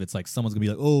offensive, it's like someone's gonna be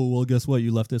like, "Oh, well, guess what?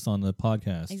 You left this on the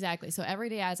podcast." Exactly. So every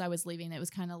day as I was leaving, it was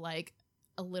kind of like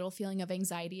a little feeling of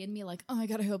anxiety in me, like, oh my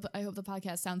God, I hope the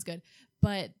podcast sounds good.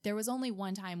 But there was only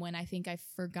one time when I think I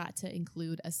forgot to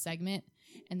include a segment,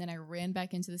 and then I ran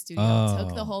back into the studio,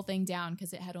 took the whole thing down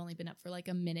because it had only been up for like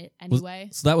a minute anyway.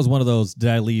 So that was one of those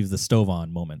 "Did I leave the stove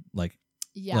on?" moment. Like,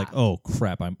 Yeah. like oh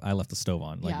crap, I left the stove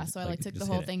on. Like, Yeah, so I like took the just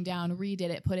whole hit it. thing down, redid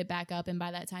it, put it back up, and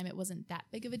by that time it wasn't that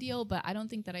big of a deal, but I don't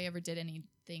think that I ever did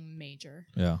anything major.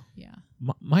 Yeah. Yeah.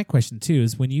 My question too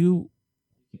is when you.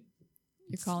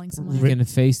 You're calling someone. You're gonna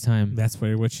FaceTime. That's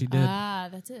what she did. Ah,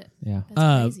 that's it. Yeah.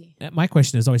 That's crazy. My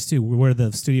question is always too where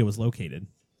the studio was located.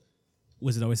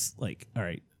 Was it always like, all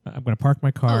right, I'm going to park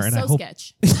my car Oh, and so I hope.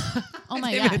 sketch. Oh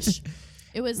my Damn it. gosh.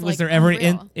 It was Was like there ever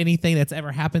unreal. anything that's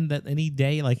ever happened that any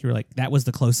day like you were like that was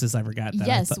the closest I ever got? That I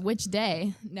Yes, thought- which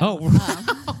day? No.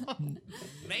 Oh.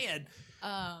 Man.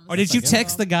 Or did you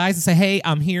text the guys and say, "Hey,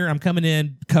 I'm here. I'm coming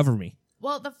in. Cover me."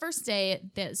 Well, the first day,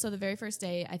 the very first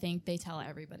day, I think they tell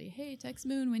everybody, "Hey, text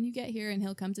Moon when you get here, and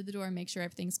he'll come to the door and make sure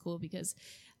everything's cool because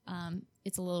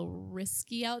it's a little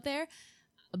risky out there."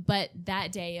 But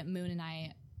that day, Moon and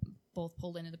I both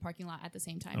pulled into the parking lot at the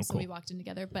same time, so we walked in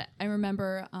together. But I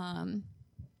remember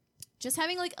just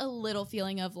having like a little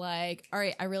feeling of like, all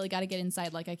right, I really got to get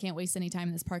inside. Like, I can't waste any time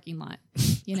in this parking lot,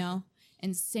 you know?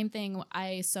 And same thing,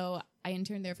 I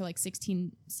interned there for like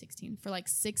 16 for like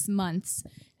 6 months.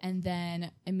 And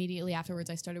then immediately afterwards,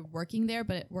 I started working there,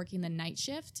 but working the night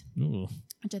shift, Ooh.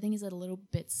 which I think is a little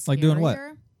bit scarier. Like doing what?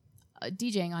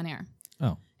 DJing on air.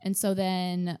 Oh. And so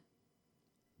then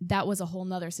that was a whole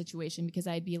nother situation because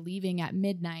I'd be leaving at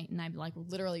midnight and I'd be like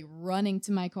literally running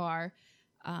to my car.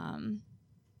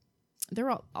 There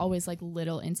were always like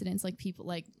little incidents, like people,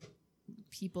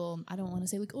 I don't want to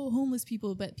say like, oh, homeless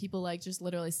people, but people like just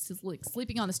literally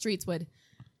sleeping on the streets would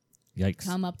Yikes.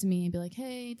 come up to me and be like,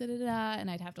 hey, da-da-da,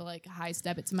 and I'd have to like high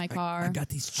step it to my car. I got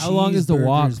these. How long is the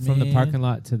walk cheeseburgers, from the man. parking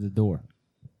lot to the door?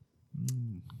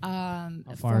 How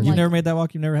far is You never made that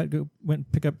walk? You never had to go went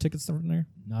and pick up tickets from there?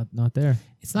 Not there.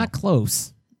 It's not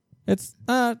close. It's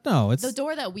no, it's The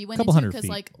door that we went couple into, hundred because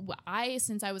feet. like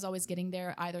since I was always getting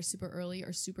there either super early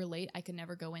or super late, I could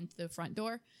never go into the front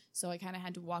door, so I kind of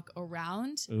had to walk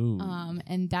around. Ooh.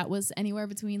 And that was anywhere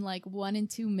between like 1 and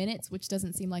 2 minutes, which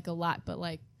doesn't seem like a lot, but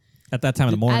like at that time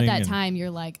of the morning. at that and- time, you're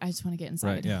like, I just want to get inside.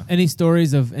 right? Yeah. Any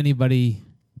stories of anybody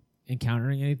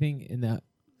encountering anything in that,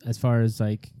 as far as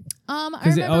like, I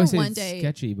because they remember always say one it's day.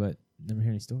 sketchy, but never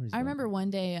hear any stories. I about remember one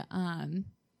day,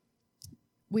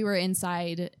 we were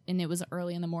inside and it was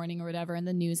early in the morning or whatever, and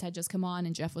the news had just come on,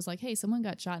 and Jeff was like, "Hey, someone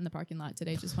got shot in the parking lot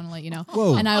today. Just want to let you know."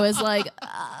 Whoa. And I was like,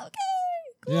 "Okay,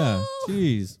 cool. Yeah.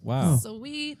 Jeez. Wow.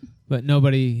 Sweet." But no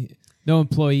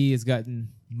employee has gotten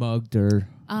mugged or.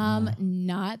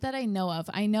 Not that I know of.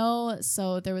 I know,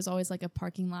 so there was always like a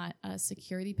parking lot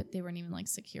security, but they weren't even like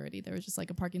security. There was just like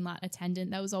a parking lot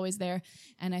attendant that was always there,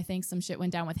 and I think some shit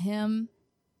went down with him.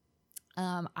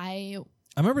 I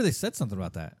remember they said something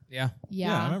about that. Yeah.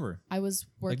 Yeah, I remember. I was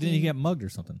working. Like, didn't he get mugged or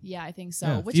something? Yeah, I think so.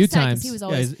 Yeah. Which Few is sad 'cause times. he was Yeah,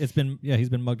 always he's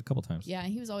been mugged a couple times. Yeah,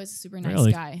 he was always a super nice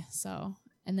Really? guy. So,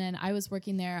 and then I was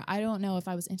working there. I don't know if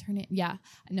I was interning. Yeah,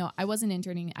 no, I wasn't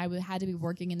interning. I had to be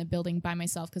working in the building by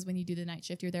myself, because when you do the night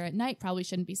shift, you're there at night. Probably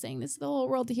shouldn't be saying this to the whole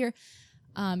world to hear.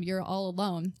 You're all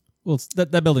alone. Well,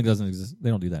 that building doesn't exist. They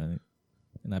don't do that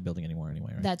in that building anymore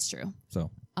anyway, right? That's true.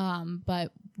 So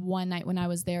But one night when I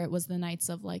was there, it was the nights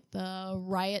of like the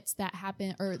riots that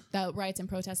happened, or the riots and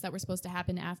protests that were supposed to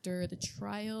happen after the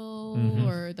trial,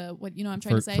 or the what I'm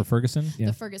trying to say for Ferguson. Yeah.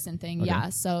 the Ferguson thing. Okay. Yeah.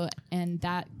 So, and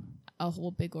that a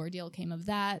whole big ordeal came of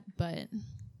that, but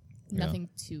nothing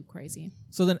too crazy.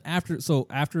 So then after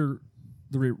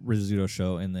the Rizzuto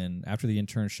show, and then after the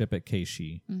internship at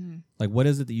Keishi, like what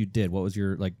is it that you did? What was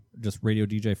your like just radio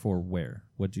DJ for where?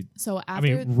 What'd you? So after, I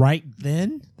mean, right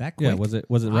then? That quick? Yeah, was it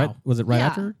right? Wow. Was it right yeah,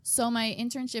 after? So my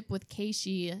internship with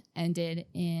Keishi ended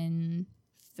in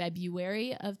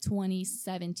February of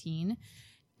 2017.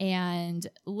 And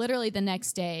literally the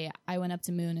next day, I went up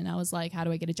to Moon and I was like, "How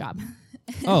do I get a job?"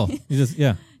 Oh, you just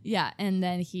Yeah, and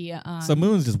then he So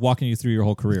Moon's just walking you through your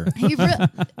whole career. he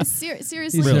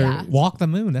seriously, Really? yeah, Walk the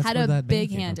moon. That's had where a that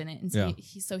big name came hand from. in it. And Yeah.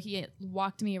 so he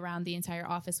walked me around the entire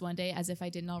office one day as if I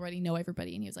didn't already know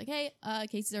everybody. And he was like, "Hey,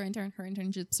 Casey's our intern. Her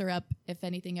internships are up. If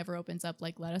anything ever opens up,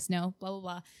 like let us know, blah, blah,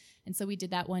 blah." And so we did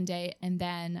that one day. And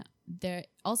then there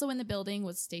also in the building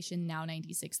was station now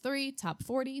 96.3, top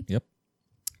 40. Yep.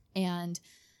 And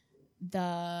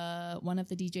one of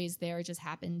the DJs there just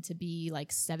happened to be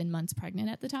like 7 months pregnant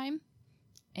at the time.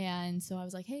 And so I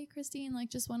was like, "Hey, Christine, like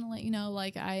just want to let you know,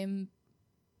 like I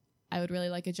would really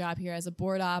like a job here as a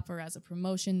board op or as a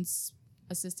promotions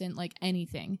assistant, like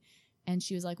anything." And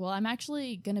she was like, "Well, I'm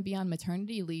actually going to be on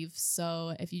maternity leave.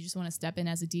 So if you just want to step in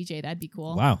as a DJ, that'd be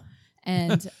cool." Wow.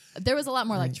 And there was a lot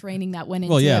more like training that went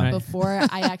into Well, yeah. it Right. before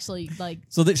I actually like.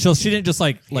 So she didn't just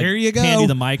like Here you go. hand you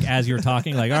the mic as you were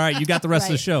talking. Like, all right, you got the rest of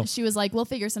the Right. show. She was like, "We'll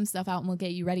figure some stuff out and we'll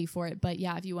get you ready for it. But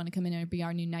yeah, if you want to come in and be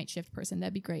our new night shift person,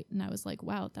 that'd be great." And I was like,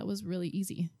 "Wow, that was really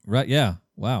easy." Right? Yeah.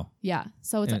 Wow. Yeah.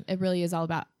 So And- it really is all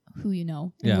about who you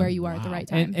know and Yeah. where you are at the right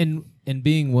time. And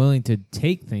being willing to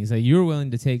take things, like you were willing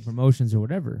to take promotions or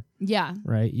whatever, yeah.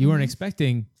 right? You weren't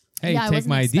expecting, hey, Yeah, I take wasn't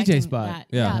my DJ expecting spot. that.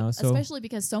 Yeah. You know, so especially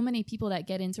because so many people that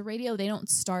get into radio, they don't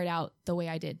start out the way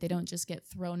I did. They don't just get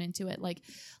thrown into it. Like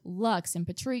Lux and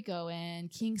Patrico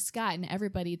and King Scott and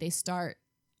everybody, they start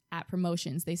at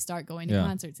promotions. They start going to Yeah.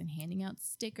 concerts and handing out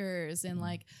stickers and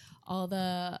like all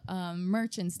the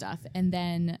merch and stuff. And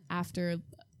then after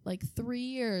like 3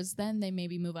 years, then they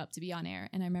maybe move up to be on air.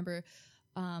 And I remember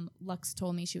Lux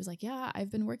told me, she was like, "Yeah,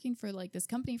 I've been working for like this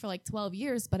company for like 12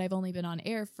 years, but I've only been on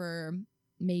air for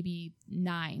maybe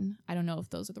 9. I don't know if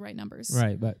those are the right numbers."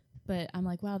 right, but But I'm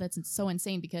like, wow, that's so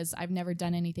insane because I've never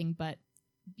done anything but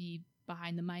be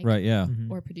behind the mic Right. Yeah.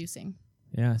 mhm. or producing.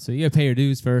 Yeah, so you gotta pay your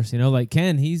dues first. You know, like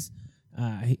Ken, he's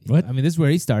What? I mean, this is where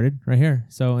he started, right here.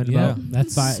 So in Yeah, about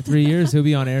that's 3 years, he'll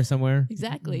be on air somewhere.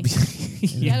 Exactly.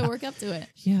 You got to work up to it.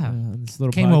 Yeah. On this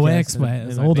little KMOX, podcast but in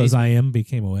as my old as basement. I am, be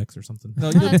KMOX or something. No,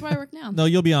 Oh, you'll, that's where I work now. no,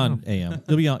 you'll be on AM.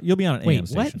 You'll be on an Wait, AM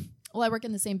what? station. Well, I work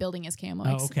in the same building as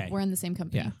KMOX. Oh, okay. We're in the same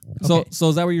company. Yeah. So Okay.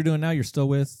 is that what you're doing now? You're still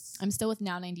with? I'm still with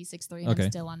Now 96.3 and Okay.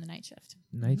 I'm still on the night shift.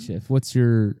 Night shift. What's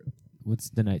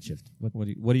the night shift?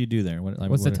 What do you do there?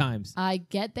 What's the times? I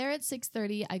get there at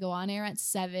 6:30. I go on air at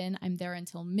 7. I'm there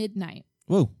until midnight.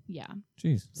 Whoa, Yeah.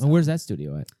 jeez. And where's that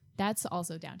studio at? That's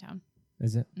also downtown.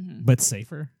 Is it? But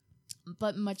safer.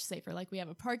 But much safer. Like we have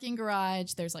a parking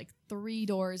garage. There's like 3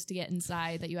 doors to get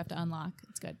inside that you have to unlock.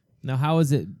 It's good. Now, how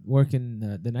is it working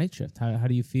the night shift? How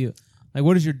do you feel? Like,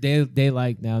 what is your day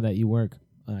like now that you work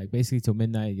basically till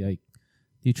midnight? Like,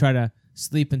 do you try to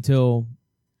sleep until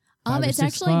 5 or It's 6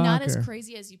 actually not o'clock, as or-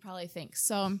 crazy as you probably think.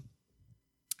 So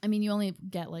I mean, you only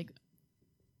get like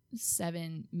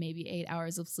 7, maybe 8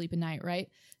 hours of sleep a night, right?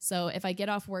 So if I get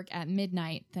off work at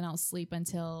midnight, then I'll sleep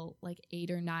until like 8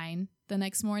 or 9 the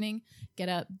next morning, get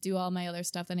up, do all my other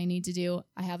stuff that I need to do.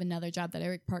 I have another job that I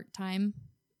work part-time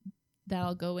that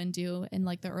I'll go and do in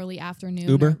like the early afternoon.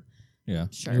 Uber? Yeah.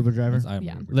 Sure. Uber driver.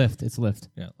 Yeah. Lyft. It's Lyft.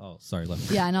 Yeah. Oh, sorry, left.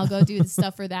 Yeah, and I'll go do the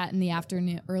stuff for that in the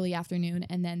afternoon, early afternoon,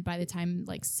 and then by the time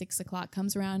like 6 o'clock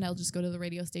comes around, I'll just go to the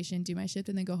radio station, do my shift,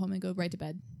 and then go home and go right to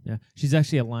bed. Yeah, she's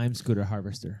actually a Lime scooter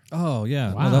harvester. Oh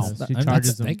yeah. Wow. No, She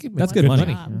charges them. that's good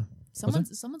money.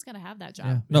 Someone's got to have that job.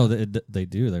 Yeah. No, they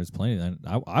do. There's plenty.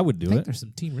 I would do I think it. there's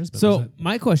some Team Risbon. So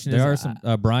my question There is, are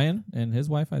some Brian and his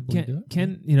wife, I believe, do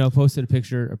Ken, it. Ken, posted a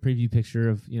preview picture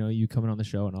of you coming on the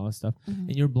show and all this stuff,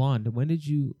 and you're blonde. When did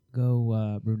you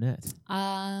go brunette?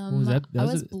 Was that? I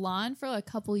was blonde for a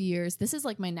couple years. This is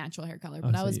like my natural hair color,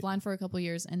 but I was blonde for a couple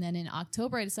years, and then in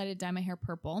October I decided to dye my hair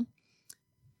purple.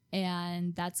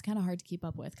 And that's kind of hard to keep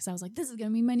up with because I was like, this is going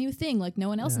to be my new thing. Like no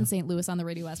one else in St. Louis on the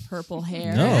radio has purple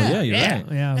hair. No, yeah, you're right.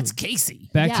 Yeah, That's Casey.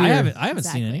 back Yeah. to I your, haven't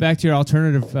Exactly. seen any. back to your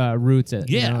alternative roots.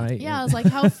 Yeah. Yeah, I was like,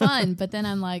 how fun. But then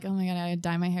I'm like, oh my God, I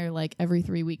dye my hair like every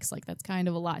 3 weeks. Like that's kind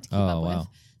of a lot to keep up with.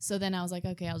 So then I was like,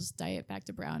 okay, I'll just dye it back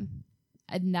to brown.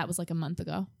 And that was like a month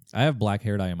ago. I have black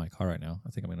hair dye in my car right now. I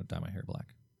think I'm going to dye my hair black.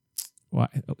 Why?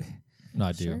 No,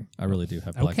 I do. Sure. I really do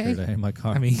have black Okay. hair dye in my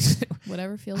car. I mean,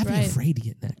 Whatever feels I'd be right. afraid to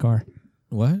get in that car.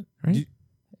 what? Right? Do you-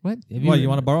 What? What, you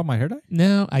want to borrow my hair dye?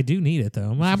 No, I do need it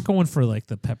though. I'm going for like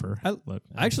the pepper look.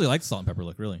 I actually like the salt and pepper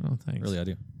look, really. Oh, thanks. Really, I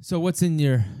do. So what's in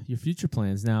your future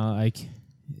plans now? Like,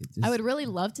 I would really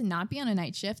love to not be on a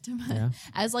night shift. Yeah.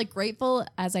 As like grateful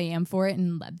as I am for it,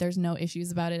 and there's no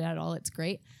issues about it at all. It's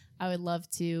great. I would love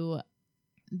to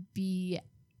be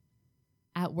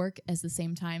at work as the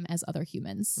same time as other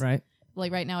humans. right.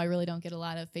 Like right now, I really don't get a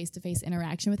lot of face-to-face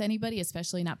interaction with anybody,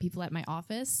 especially not people at my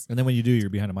office. And then when you do, you're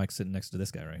behind a mic sitting next to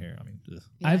this guy right here. I mean, ugh.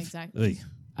 Yeah, I've- exactly. Ugh.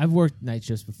 I've worked night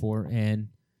shifts before, and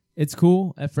it's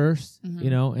cool at 1st,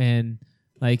 and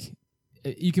like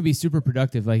you can be super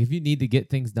productive. Like if you need to get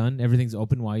things done, everything's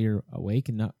open while you're awake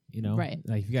and not, Right.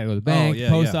 like if you got to go to the bank, yeah,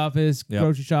 post yeah. office, Yep.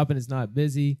 grocery shopping, it's not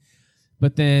busy.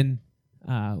 But then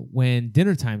when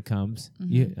dinner time comes,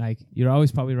 you're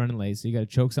always probably running late, so you got to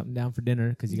choke something down for dinner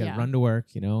because you got to Yeah. run to work,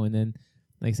 and then.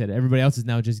 Like I said, everybody else is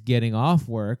now just getting off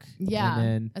work. Yeah, And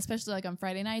then, especially like on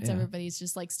Friday nights, Yeah. everybody's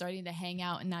just like starting to hang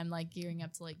out, and I'm like gearing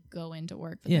up to like go into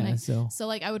work for the yeah, night. so So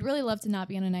like I would really love to not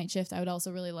be on a night shift. I would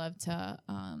also really love to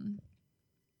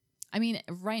I mean,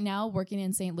 right now working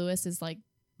in St. Louis is like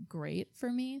great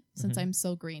for me since I'm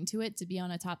so green to it. To be on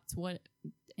a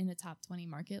in a top 20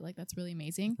 market, like that's really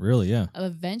amazing. Really, yeah.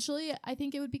 Eventually, I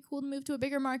think it would be cool to move to a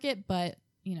bigger market, but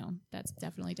that's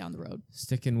definitely down the road.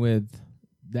 sticking with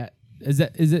that. Is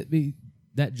it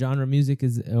that genre music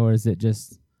is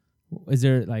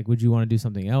there like would you want to do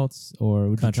something else or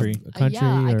would Country. you country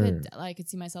Yeah, or I could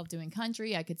see myself doing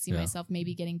country. I could see Yeah. myself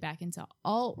maybe getting back into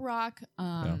alt rock.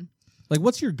 Like,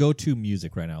 what's your go-to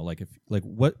music right now? Like,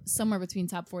 what? Somewhere between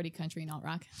top 40 country and alt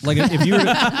rock. Like, if you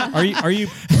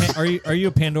were, are you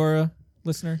a Pandora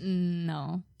listener?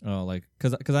 No. Oh, like,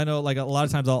 because I know like a lot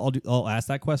of times I'll ask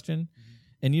that question,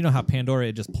 and you know how Pandora,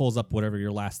 it just pulls up whatever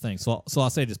your last thing. So I'll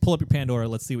say, just pull up your Pandora.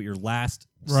 Let's see what your last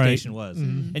station was.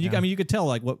 And you, I mean, you could tell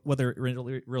like what they're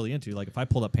really into. Like if I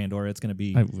pulled up Pandora, it's going to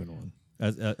be.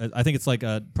 I think it's like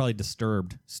a probably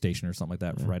Disturbed station or something like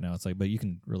that for right now. It's like, but you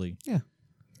can really.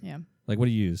 Yeah. Like, what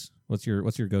do you use? What's your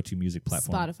go-to music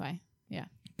platform? Spotify. Yeah.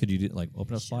 Could you do like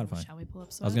open up Spotify? Shall we pull up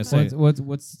Spotify? I was gonna say.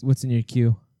 what's in your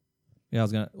queue? Yeah, I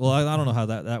was gonna. Well, I don't know how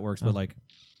that works, but like.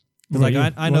 Well, Like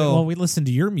I know. Well, we listened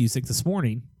to your music this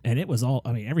morning, and it was all.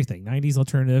 I mean, everything. 90s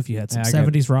alternative. You had some Yeah, I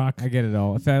get 70s rock. I get it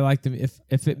all. If I like them,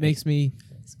 if it makes me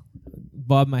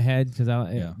bob my head because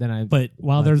then I. But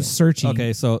while they're searching,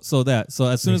 Okay, so as soon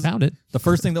they as found it. the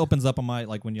first thing that opens up on my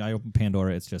when I open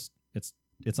Pandora, it's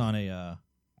on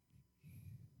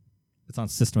it's on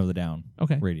System of the Down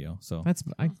Okay, radio. So that's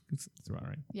it's about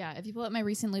right. Yeah. If you pull up my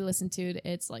recently listened to,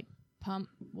 it's like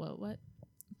what?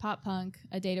 Pop punk,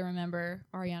 A Day to Remember,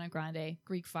 Ariana Grande,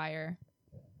 Greek Fire.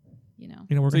 We're so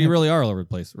gonna you have, really are all over the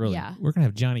place, really. Yeah. we're gonna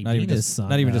have Johnny Not even Venus just on.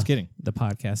 not even just kidding. The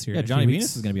podcast here. Yeah, in a Johnny few Venus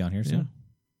weeks. is going to be on here soon.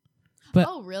 But-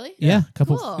 Oh, really? Yeah, a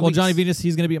couple. Cool. Well, Johnny Venus,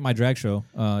 he's going to be at my drag show.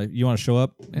 You want to show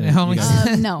up? And You how many-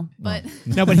 guys- No, but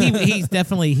No, but he's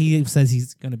definitely he says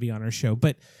he's going to be on our show.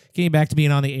 But getting back to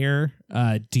being on the air,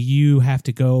 do you have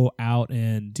to go out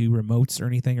and do remotes or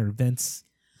anything or events?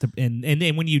 And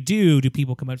when you do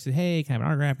people come up and say, "Hey, can I have an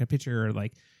autograph, can I have a picture?" Or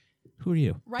like, who are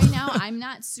you? right now I'm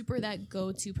not super that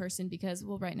go-to person because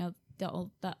right now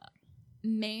the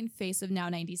main face of Now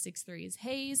 96.3 is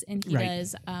Hayes, and he Right.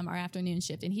 does our afternoon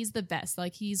shift, and he's the best.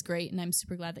 Like, he's great, and I'm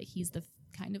super glad that he's the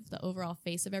kind of the overall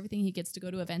face of everything. He gets to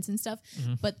go to events and stuff.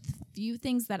 But few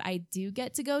things that I do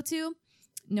get to go to,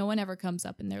 no one ever comes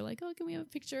up and they're like, "Oh, can we have a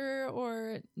picture?"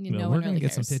 Or no we're one gonna really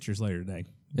get cares. some pictures later today.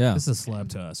 Yeah. This is a slab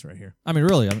to us right here. I mean,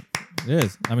 really, it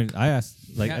is. I mean, I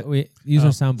asked like Yeah, we use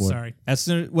our soundboard. Sorry, as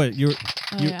soon what you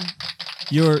Oh, yeah.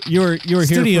 you were here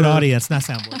studio for, audience, not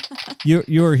soundboard.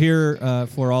 you were here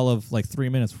for all of like 3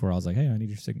 minutes before I was like, hey, I need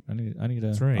your I need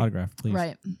a right. autograph, please.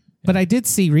 Right. But I did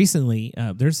see recently.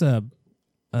 There's a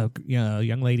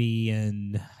young lady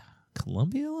in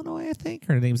Columbia, Illinois. I think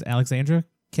her name's Alexandra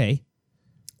Kay.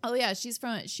 Oh, yeah. She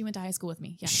went to high school with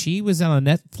me. Yeah. She was on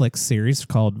a Netflix series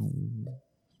called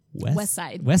West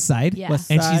Side. West Side. Yeah.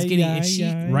 West And Side, she's getting yeah, and she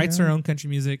yeah, writes yeah. her own country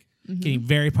music, getting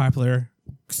very popular.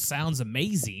 Sounds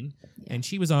amazing. And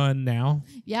she was on Now.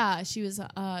 Yeah, she was.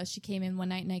 She came in one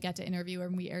night and I got to interview her,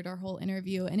 and we aired our whole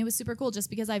interview, and it was super cool just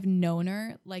because I've known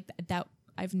her like that.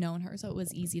 I've known her, so it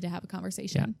was easy to have a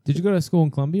conversation. Did you go to school in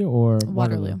Columbia or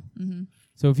Waterloo. Mm-hmm.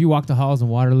 So if you walk the halls in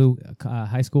Waterloo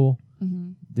High School,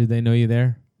 did they know you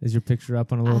there? Is your picture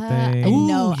up on a little thing? Ooh,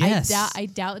 No, yes. I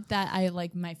doubt that. I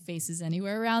like my face is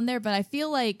anywhere around there, but I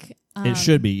feel like It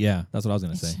should be, yeah. That's what I was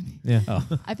gonna say. Yeah.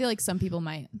 I feel like some people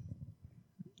might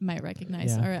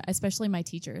recognize, Yeah. or especially my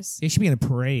teachers. It should be in a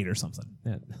parade or something.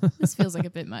 Yeah. This feels like a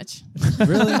bit much.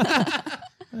 Really?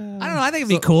 I don't know. I think it'd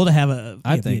be cool to have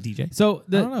I be a think- DJ. So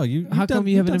I don't know. how come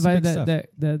you haven't you've done some invited big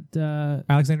stuff. that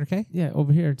Alexandra Kay.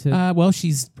 over here to? Well,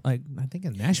 she's like I think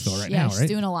in Nashville right yeah, now, she's right?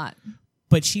 doing a lot.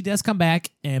 But she does come back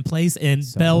and plays in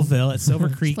Belleville at Silver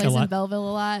Creek a Plays in lot. Belleville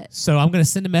a lot. So I'm going to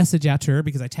send a message out to her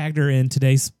because I tagged her in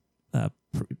today's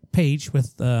page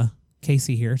with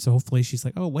Casey here. So hopefully she's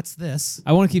like, "Oh, what's this?"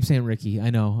 I want to keep saying Rikki. I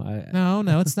know.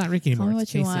 No, it's not Ricky Call anymore. me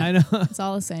It's what you Casey. want. I know. It's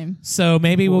all the same. So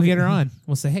maybe we'll get her on.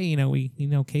 We'll say, "Hey, we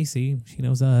Casey. She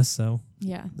knows us. So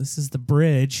Yeah. this is the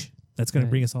bridge that's going to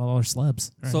Right. bring us all our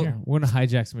celebs." Right So- here. We're gonna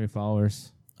hijack some of your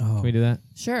followers. Oh. Can we do that?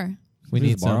 Sure. We Just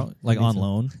need borrow, some. like We need on some.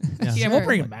 loan. Yeah, Sure. we'll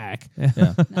bring them back.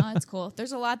 Yeah. No, it's cool.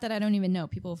 There's a lot that I don't even know.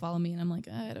 People follow me, and I'm like,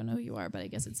 I don't know who you are, but I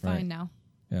guess it's Right. fine now.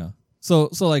 Yeah. So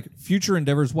like future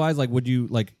endeavors wise, like would you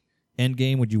like end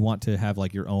game? Would you want to have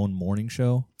like your own morning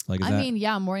show? Like is I that? mean,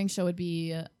 yeah, morning show would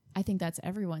be. I think that's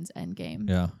everyone's end game.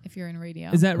 Yeah. If you're in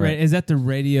radio. Is that Right. Is that the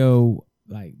radio?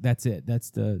 Like that's it.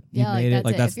 That's the you Yeah, like made that's it.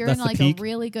 Like, it. that's- If you're that's in the like peak? a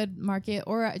really good market,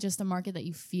 or just a market that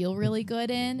you feel really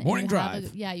good in, and Morning you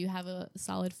have drive. you have a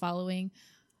solid following,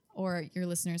 or your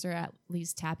listeners are at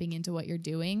least tapping into what you're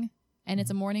doing, and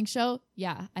it's a morning show.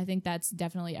 Yeah, I think that's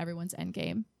definitely everyone's end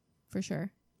game, for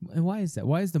sure. And why is that?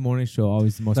 Why is the morning show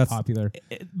always the most That's- popular?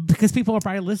 Because people are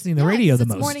probably listening to the Yeah, radio 'cause the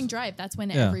it's most. morning drive. That's when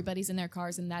Yeah. everybody's in their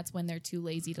cars, and that's when they're too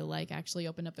lazy to like actually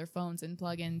open up their phones and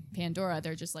plug in Pandora.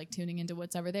 They're just like tuning into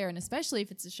what's ever there, and especially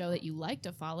if it's a show that you like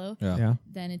to follow, Yeah. Yeah.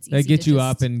 then it's easy They get to you just,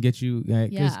 up and get you. Yeah.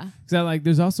 Because like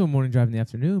there's also a morning drive in the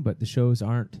afternoon, but the shows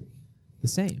aren't the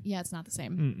same. yeah, it's not the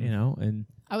same. Mm-mm. You know, and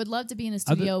I would love to be in a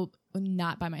studio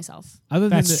not by myself. other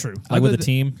than That's the, true. Like with other a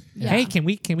team. Yeah. Hey, can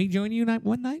we join you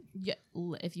one night? Yeah,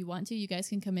 if you want to, you guys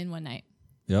can come in one night.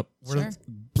 Yep. Sure.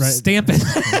 Right. Stamp it.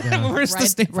 Where's the Write,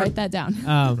 stamp? write that down.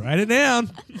 Write it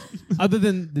down. Other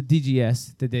than the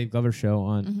DGS, the Dave Glover show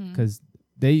on, because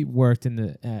they worked in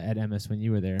the at MS when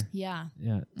you were there. Yeah.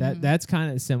 Yeah, that's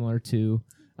kind of similar to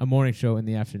a morning show in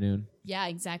the afternoon. Yeah,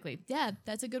 exactly. Yeah,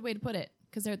 that's a good way to put it,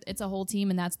 because it's a whole team,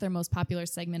 and that's their most popular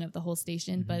segment of the whole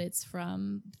station, but it's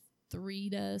from 3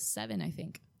 to 7, I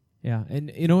think. Yeah,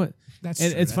 and you know what? That's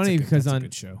And true. it's That's funny a good- because that's a on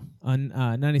good show. on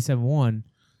 97.1,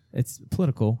 it's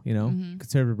political,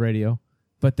 conservative radio,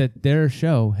 but that their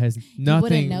show has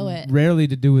nothing, know it. rarely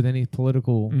to do with any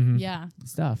political Mhm. Yeah,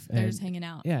 stuff. they're And just hanging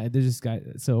out. yeah, they're just guys.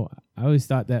 So I always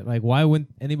thought that, like, why wouldn't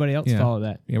anybody else Yeah. follow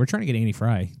that? Yeah, we're trying to get Annie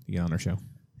Fry to get on our show.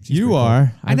 She's You pretty cool.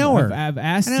 are. I know her. I've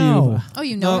asked I know. you. Oh,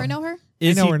 you know No. her? Know her?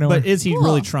 Is know he, her, know but her. is he Cool.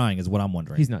 really trying? Is what I'm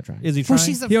wondering. He's not trying. Is he Well, trying?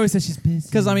 she's a- He always says she's busy.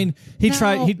 Because I mean, he No,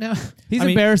 tried. He, no. he's I mean-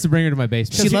 embarrassed to bring her to my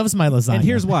basement. She loves my lasagna. and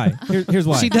here's why. Here's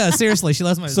why. She does. Seriously, she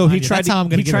loves my lasagna. So he tried. That's how I'm To,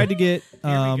 gonna he get tried her. to get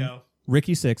Here we go.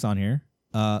 Rikki 6 on here.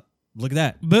 Look at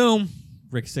that. Boom.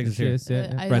 Rikki 6 is here.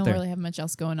 I Right don't there. really have much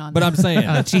else going on. But I'm saying.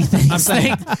 Gee, thanks. I'm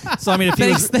saying. So I mean, if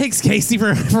he Thanks, Casey,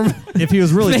 for if he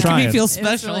was really making trying, me feel it's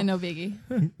special. really no biggie.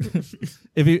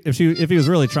 if he was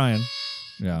really trying,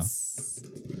 yeah.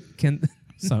 Can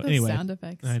So anyway, Sound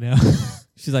effects. I know.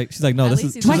 She's like, no, At this least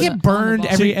is. he's Do I on get the burned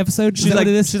ball. every episode? Is She's that like,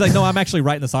 what it is? no, I'm actually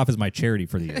writing this off as my charity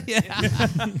for the year.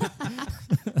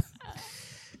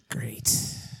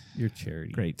 Great. Your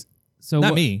charity. Great. so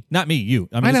Not what- me. I mean,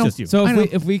 I know. it's just you. So I know.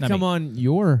 if we Not come me. on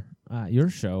your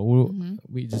show,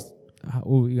 we just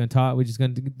What are we gonna talk? We're just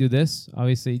gonna do this.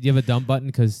 Obviously, do you have a dump button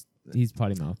because he's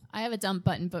potty mouth? I have a dump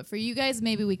button, but for you guys,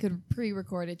 maybe we could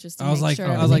pre-record it just to I was make like- sure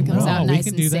I was everything like, comes no, out we nice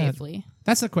can and do that. safely.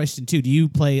 That's a question too. Do you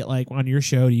play like on your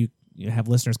show? Do you have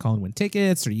listeners call and win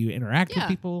tickets, or you interact with Yeah.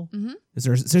 people? Mhm. Is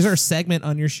there a segment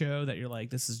on your show that you're like,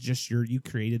 this is just you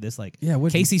created this, like Yeah,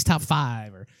 what'd you- Casey's top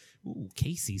 5 or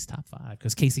Casey's top 5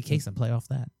 because Casey Kasem play off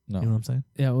that. No. You know what I'm saying?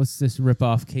 Yeah, let's just rip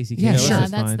off Casey. Yeah, Kasem. sure.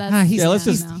 That's that's fine. that's He's, Yeah, let's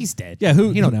he's, just- he's dead. Yeah,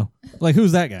 who You don't know. Like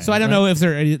who's that guy? So I don't know if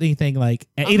there anything like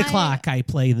at On 8 my- o'clock I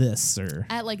play this or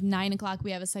At like 9 o'clock,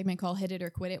 we have a segment called "Hit It or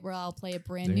Quit It," where I'll play a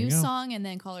brand There you new go. song, and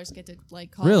then callers get to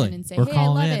like call Really? in and say, we're "Hey, I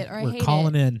calling love in. it," or "I We're hate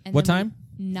calling it." in. And What then time?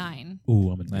 9.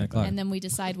 Ooh, I'm in 9 o'clock. And then we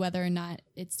decide whether or not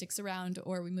it sticks around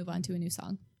or we move on to a new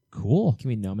song. Cool. Can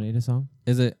we nominate a song?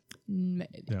 Is it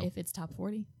If it's top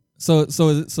 40. so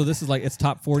this is like it's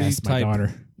top 40 That's my type.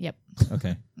 daughter. Yep.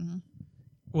 Okay.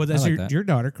 Well, that's I like your that. your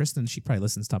daughter, Kristen. She probably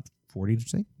listens top 40. Did you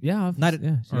say? Yeah, Not-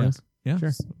 yeah, she Or- does. Yeah,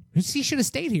 Sure. She should have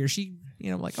stayed here. She,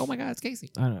 like, oh my God, it's Casey.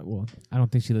 I don't. Well, I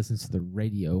don't think she listens to the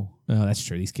radio. Oh, that's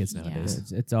true. These kids Yeah.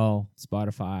 nowadays. It's all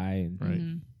Spotify and Right.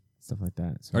 Mhm. stuff like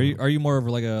that. So. Are you more of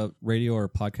like a radio or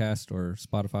podcast or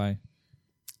Spotify?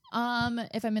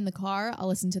 If I'm in the car, I'll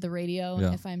listen to the radio.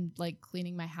 Yeah. If I'm like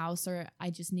cleaning my house or I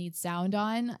just need sound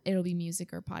on, it'll be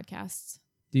music or podcasts.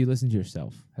 Do you listen to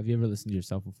yourself? Have you ever listened to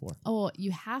yourself before? Oh,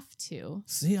 you have to.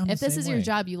 See, I'm If the this same is your way.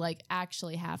 job, you like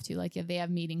actually have to. Like if they have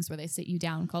meetings where they sit you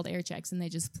down called air checks and they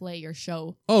just play your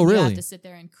show. Oh, You really? have to sit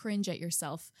there and cringe at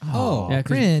yourself. Oh. Yeah, 'cause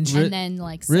cringe. Riz- And then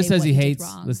like Riz say says what he you did hates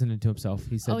wrong. listening to himself.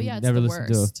 He said Oh he yeah, it's never the listened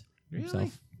worst. to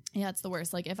himself. Yeah, it's the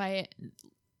worst. Like if I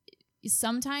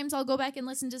sometimes I'll go back and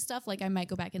listen to stuff. Like I might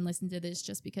go back and listen to this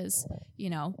just because,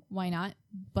 why not?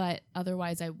 But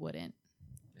otherwise I wouldn't.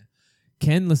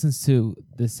 Ken listens to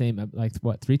the same, like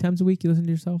what, 3 times a week you listen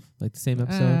to yourself? Like the same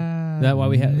episode? Is that why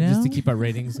we have, just to no. keep our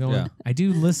ratings going? Yeah. I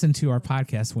do listen to our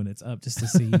podcast when it's up just to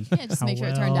see Yeah, just how make sure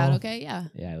it turned out well- okay. Yeah.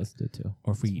 Yeah, I listen to it too.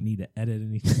 or if we need to edit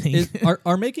anything.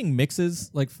 Are making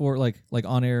mixes like for like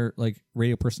on air like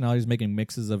radio personalities making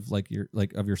mixes of like your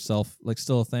like of yourself like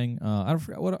still a thing? I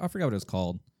forgot what it's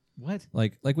called. What?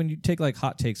 Like when you take like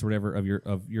hot takes or whatever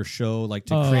of your show like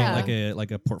to Oh. create Yeah.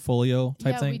 like a portfolio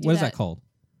type Yeah, thing. we do What is that. that called?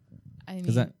 I mean,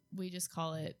 Is that- we just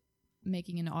call it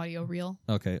making an audio reel.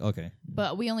 Okay.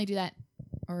 But we only do that,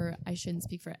 or I shouldn't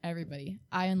speak for everybody.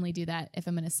 I only do that if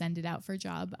I'm going to send it out for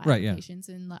job Right, yeah. applications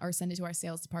or send it to our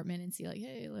sales department and see like,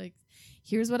 hey, like,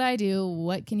 here's what I do.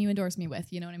 What can you endorse me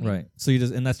with? You know what I mean? Right. So you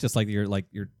just and that's just like your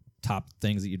top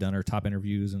things that you've done or top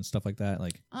interviews and stuff like that.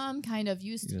 Like Kind of.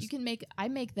 You can make. I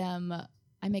make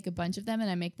a bunch of them and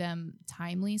I make them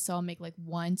timely. So I'll make like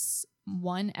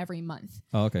one every month.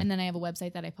 oh okay. And then I have a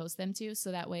website that I post them to.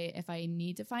 So that way, if I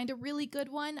need to find a really good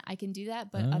one, I can do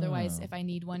that. But otherwise, Oh. if I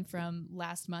need one from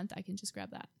last month, I can just grab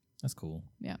that. That's cool.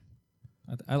 Yeah.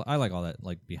 I like all that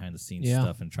like behind the scenes Yeah.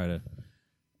 stuff and try to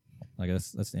like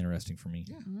that's interesting for me.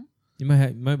 You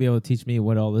might be able to teach me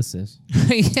what all this is.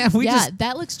 yeah,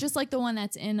 That looks just like the one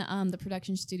that's in the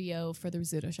production studio for the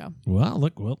Rizzuto show. Well,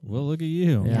 look. Well, look at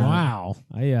you. Yeah. Wow.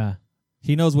 I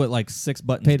He knows what like 6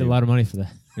 buttons paid do. a lot of money for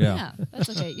that. Yeah. That's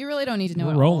okay. You really don't need to know.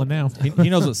 We're it all. rolling now. he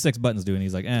knows what 6 buttons do, and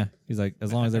he's like, He's like,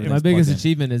 as long as everything's My biggest plugged in.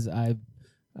 achievement is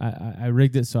I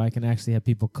rigged it so I can actually have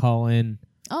people call in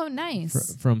Oh,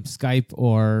 nice. from Skype,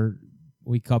 or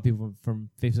we call people from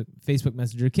Facebook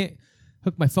Messenger. Can't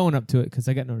hook my phone up to it because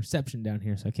I got no reception down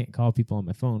here, so I can't call people on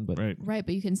my phone. But Right,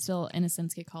 but you can still, in a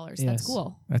sense, get callers. Yes. That's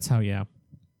cool. That's how. Yeah.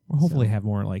 We'll hopefully have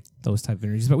more like those type of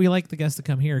interviews, but we like the guests to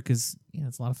come here because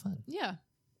it's a lot of fun. Yeah.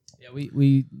 yeah,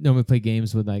 we normally play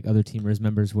games with like other Teamers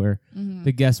members where Mm-hmm.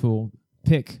 the guests will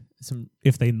pick some,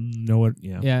 If they know it,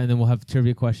 and then we'll have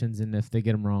trivia questions, and if they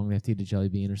get them wrong, they have to eat a jelly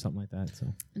bean or something like that.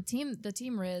 So The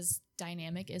team Riz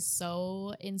dynamic is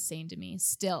so insane to me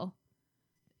still.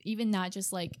 Even not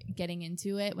just like getting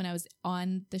into it when I was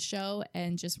on the show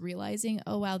and just realizing,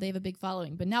 oh wow, they have a big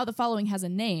following. But now the following has a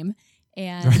name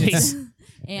and Right.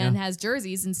 and has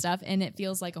jerseys and stuff, and it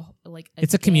feels like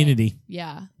it's a day. community.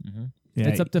 Yeah. Yeah,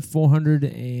 it's up to 400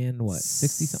 and what,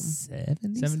 60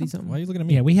 something, 70 something. Why are you looking at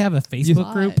me? Yeah, we have a Facebook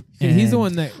Lot. group. Yeah, he's the and-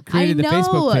 one that created I the know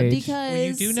Facebook page. because Well,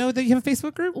 you do know that you have a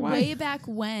Facebook group? Why? way back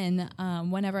when,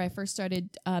 whenever I first started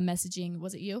messaging,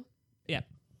 was it you? Yeah.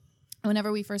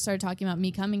 Whenever we first started talking about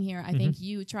me coming here, I think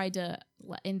you tried to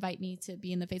invite me to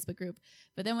be in the Facebook group.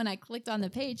 But then when I clicked on the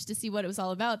page to see what it was all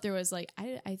about, there was like,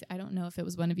 I don't know if it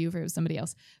was one of you or if it was somebody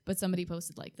else, but somebody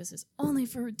posted like, this is only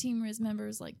for Team Riz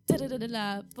members, like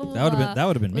da-da-da-da-da, blah, blah, That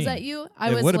would have been me. Was that you?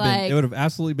 I It was would have like, been. It would have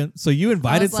absolutely been. So you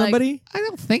invited was like- somebody? I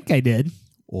don't think I did.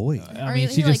 Oi. I mean,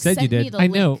 Or she he, just said you sent me did. the I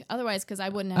link. know. Otherwise, because I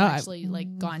wouldn't have I- actually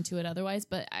gone to it otherwise.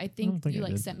 But I think think you I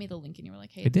did. sent me the link and you were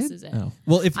like, "Hey, It this did? is it." Oh.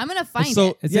 Well, if I'm gonna find so,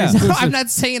 it. It's yeah. an exclusive- I'm not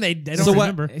saying I don't So what-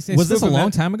 remember. It's an Was this a exclusive long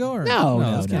mem- time ago? Or? No,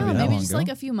 it's no, gotta be that maybe long just ago. like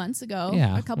a few months ago.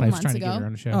 Yeah, a couple when I was months trying to get her ago.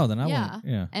 on the show. Oh, then I Yeah. wouldn't.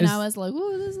 Yeah. And It's- I was like,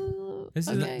 "Ooh, this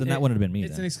is Okay. Then that wouldn't have been me.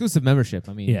 It's an Then. exclusive membership.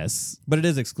 I mean, Yes, But it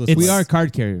is exclusive. we are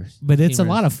card carriers. but it's a Team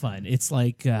lot Riz. of fun. It's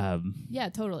like yeah,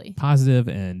 totally." positive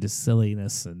and just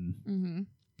silliness and Mm-hmm.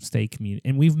 stay community.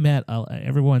 And we've met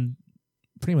everyone.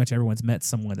 Pretty much everyone's met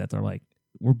someone that they're like,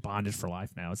 we're bonded for life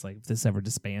now. It's like if this ever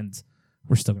disbands,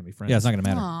 we're still gonna be friends. Yeah, it's not going to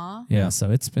matter. Aw. Yeah, so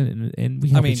it's been, and we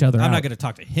I help mean, each other I'm out. not going to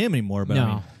talk to him anymore, but No.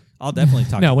 I mean, I'll definitely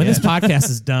talk. No, to when this Getch. podcast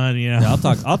is done, you know, Yeah,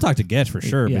 I'll talk to Getch for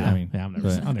sure. Yeah, But I mean, yeah,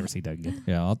 but- I'll never see Doug again.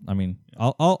 yeah. I'll, don't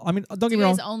Do get you me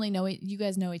wrong. guys only know you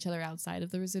guys know each other outside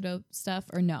of the Rizzuto stuff,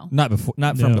 or no? Not before,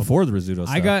 not from No. before the Rizzuto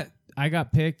stuff. I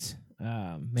got picked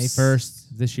May 1st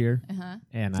this year, Uh huh.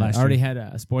 and Last I already year. had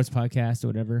a sports podcast or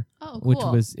whatever, Oh,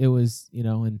 cool. which was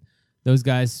and those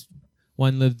guys,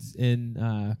 one lived in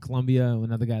Columbia,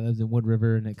 another guy lives in Wood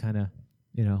River, and it kind of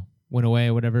went away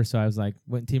or whatever. So I was like,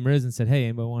 went Team Riz and said, hey,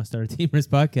 anybody want to start a Team Riz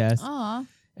podcast? Aw.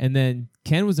 And then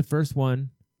Ken was the first one.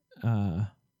 No,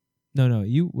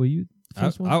 were you the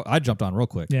first one? I jumped on real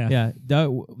quick. Yeah, Yeah, they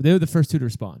were the first two to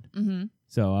respond. Mm-hmm.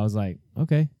 So I was like,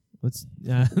 okay, let's.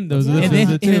 Those are the, and those then, are the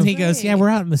and two. then he goes, Great. "Yeah, we're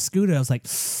out in Mascoutah." I was like,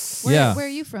 Where are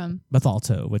you from?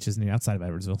 Bethalto, which is near outside of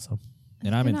Edwardsville, so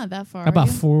And I'm You're in not that far. about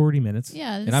are you? 40 minutes.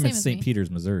 Yeah, and I'm in same as St. me. Peters,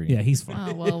 Missouri. Yeah, he's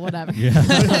fine. Oh well, whatever.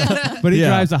 But he Yeah.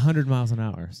 drives 100 miles an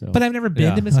hour. So, But I've never been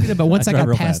Yeah. to Mascoutah. But once I I drive got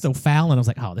real past fast. O'Fallon, I was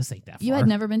like, "Oh, this ain't that far." You had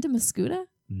never been to Mascoutah?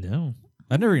 No.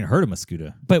 I've never even heard of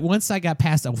Mascoutah. But once I got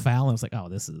past O'Fallon, I was like, "Oh,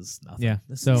 this is nothing." yeah.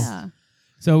 This So, is- Yeah.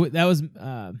 so that was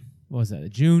what was that?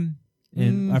 June,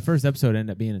 and our first episode ended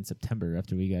up being in September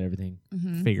after we got everything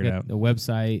Mm-hmm. figured got out. the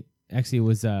website. Actually, it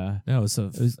was No, so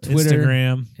it was Twitter,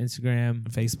 Instagram, Instagram,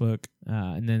 Facebook,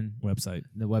 and then website.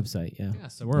 the website. Yeah. Yeah,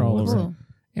 so we're all over. Cool.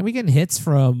 And we getting hits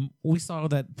from. We saw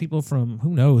that people from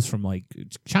who knows from like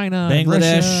China,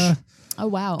 Bangladesh. Russia, Oh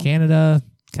wow. Canada,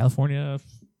 California.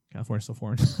 California's so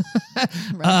foreign.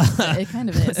 Right. It kind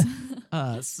of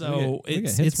is. So we get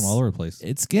it's hits from all over the place.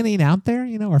 It's getting out there.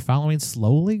 You know, our following's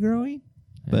slowly growing.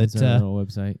 Yeah, But, it's our little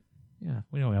website. Yeah,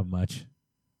 we don't have much.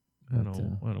 I don't But,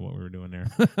 know. I don't know what we were doing there.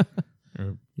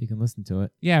 You can listen to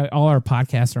it. Yeah, all our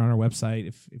podcasts are on our website.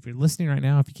 If you're listening right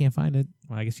now, if you can't find it,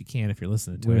 well, I guess you can if you're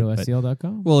listening to it. but-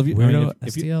 WeirdoSTL.com. Well, if you,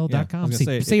 WeirdoSTL.com. I was see,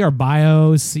 gonna say, see our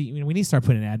bios. See, we need to start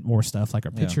putting add more stuff like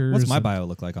our yeah. pictures. What's my and- bio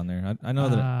look like on there? I know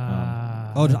that.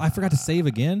 Uh, Oh, I forgot to save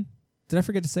again. Did I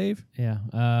forget to save? Yeah.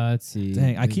 Let's see.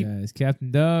 Dang, I You keep- guys. Captain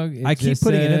Doug. I keep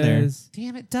putting it in there.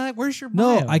 Damn it, Doug! Where's your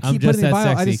No, bio? I keep I'm just putting in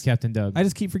that bio. sexy, Captain Doug. I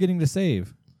just keep forgetting to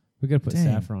save. We gotta put Dang.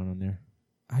 saffron on there.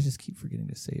 I just keep forgetting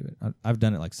to save it. I've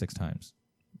done it like 6 times.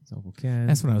 It's Uncle Ken.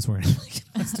 That's what I was wearing.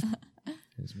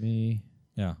 There's me.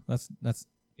 Yeah, that's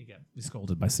We got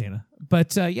scolded by Santa.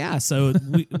 But yeah, so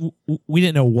we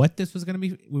didn't know what this was going to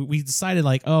be. We decided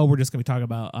like, oh, we're just going to be talking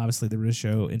about obviously the Riz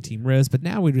show and Team Riz. But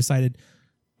now we decided,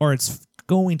 or it's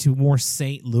going to more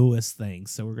St. Louis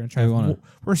things. So we're going to try.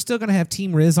 We're still going to have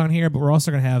Team Riz on here, but we're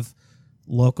also going to have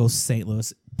local St.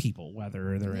 Louis people,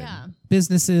 whether they're in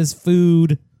businesses,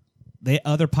 food, the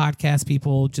other podcast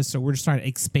people. So we're just trying to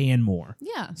expand more.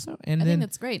 Yeah. So I think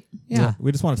that's great. yeah.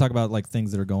 we just want to talk about like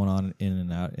things that are going on in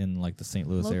and out in like the St.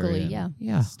 Louis Locally, area. yeah.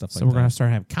 Yeah, Stuff so like we're gonna that.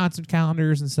 start having concert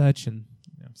calendars and such, and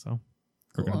so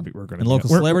Cool. we're gonna And be local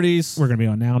we're- celebrities. We're gonna be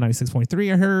on now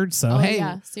 96.3. I heard. So Oh hey,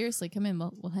 yeah. Seriously, come in.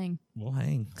 We'll hang. we'll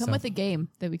hang. Come So- with a game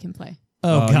that we can play.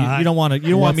 Oh you- God, you don't want to.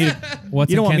 You don't want me to. What's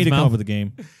You don't in want me Ken's to come mouth? up with a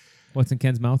game. What's in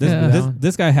Ken's mouth?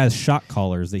 This guy has shock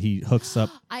collars that he hooks up.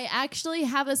 I actually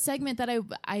have a segment that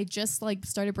I just like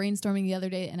started brainstorming the other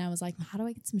day, and I was like, how do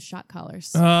I get some shot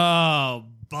collars? Oh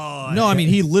boy. No, I mean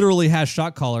he literally has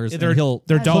shock collars. They're- and he'll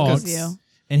they're I dogs. love you.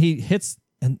 and he hits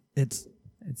and It's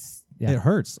it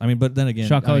hurts. I mean, but then again,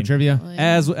 shot I collar mean, trivia. Well,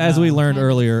 yeah. As we learned Kind of.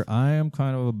 earlier, I am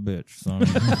kind of a bitch. So,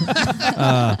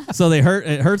 I mean, so they hurt.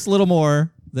 It hurts a little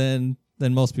more than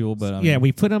most people. But I mean, Yeah,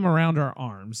 we put them around our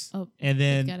arms, Oh, and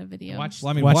We've got then a video. watch. Well,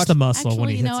 I mean, watch watch- the muscle when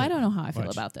Actually, he you hits know, it. I don't know how I feel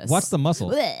Watch. about this. watch the muscle.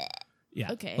 Blech.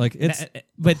 Yeah, Okay. Like it's.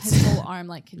 but His whole arm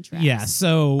like contracts. yeah.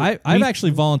 So I've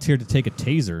actually volunteered to take a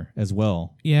taser as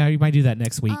well. yeah, you might do that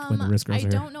next week when the Riz girls I are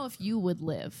here. don't know if you would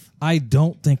live. I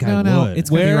don't think I No, would. it's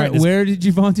gonna be Where right this- where did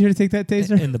you volunteer to take that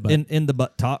taser? in the butt. in the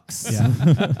butt talks. Yeah.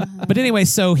 But anyway,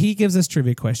 so he gives us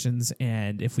trivia questions,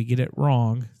 and if we get it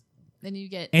wrong, Then you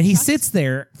get. and he shocked. sits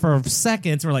there for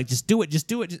seconds, we're like, just do it, just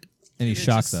do it. And he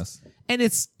shocks us. And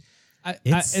it's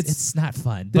it's- it's not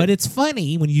fun, but it's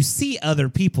funny when you see other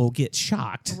people get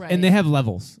shocked. Right. And they have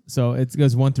levels, so it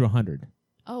goes 1 through 100.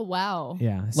 Oh wow.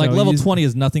 Yeah, Like so level you- 20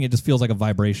 is nothing. It just feels like a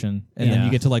vibration. And then Yeah.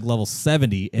 you get to like level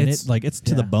 70 and it's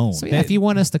to the bone. So yeah, if you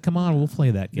want us to come on, we'll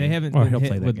play that game. They haven't Or been he'll hit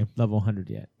play that with game. level 100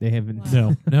 yet. They haven't.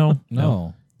 No, no,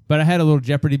 no. But I had a little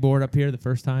Jeopardy board up here the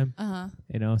first time. Uh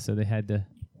huh. So they had to.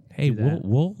 Hey, Do that.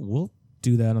 we'll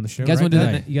do that on the show. You guys right want to do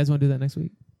now. that? You guys want to do that next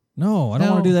week? No, I don't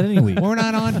want to do that any week. We're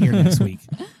not on here next week.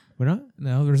 We're not.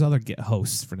 No, there's other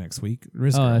hosts for next week.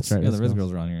 Riz Oh, Girls. that's right. Yeah, the Riz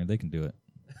girls are on here. They can do it.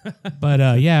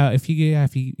 But yeah, if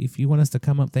you want us to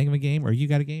come up, think of a game, or you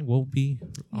got a game, we'll be.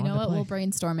 You know what? We'll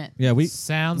brainstorm it. Yeah, we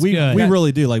Sounds we good.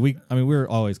 really do. Like we're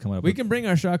always coming up. We with, can bring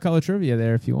our shot color trivia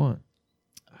there if you want.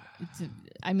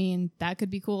 I mean, that could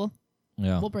be cool.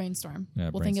 Yeah. We'll brainstorm.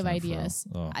 Yeah, We'll think of brainstorm for ideas.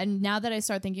 real. Oh. And now that I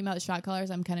start thinking about the shot colors,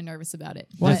 I'm kind of nervous about it.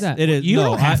 Why But- is that? It is. You no,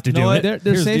 don't have to know do what? it.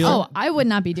 They're Here's the safe. deal. Oh, I would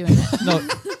not be doing it. No,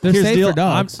 They're here's the safe deal. for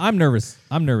dogs. I'm nervous.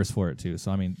 I'm nervous for it too. So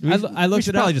I mean, I looked we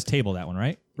should it up. probably just table that one,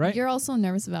 right? Right. You're also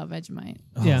nervous about Vegemite.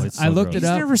 Oh, Yeah, it's I so looked gross. it He's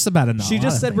up. nervous about it. She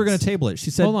just said we're going to table it.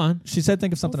 She said. Hold on. She said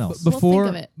think of something else. We'll think Before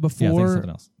of it. Yeah, think of before something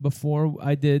else. before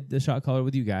I did the shot collar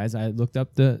with you guys, I looked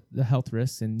up the health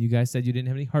risks, and you guys said you didn't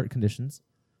have any heart conditions,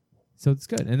 so it's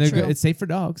good, and they're True. good. It's safe for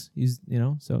dogs.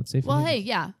 So it's safe. Well, for hey, humans.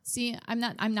 yeah. See, I'm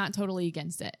not totally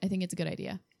against it. I think it's a good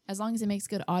idea as long as it makes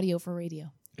good audio for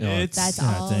radio. It's That's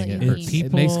God all dang you it. need. Hurts.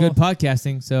 it makes good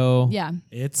podcasting. So Yeah.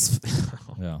 It's.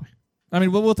 Yeah. I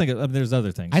mean, we'll think of. There's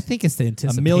other things. I think it's the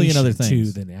anticipation million other too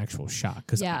things. than the actual shot.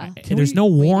 Because Yeah. there's no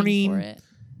Waiting for warning. it.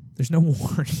 There's no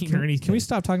warning or anything. Can we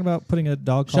stop talking about putting a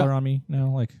dog collar on me now?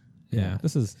 Like, Yeah.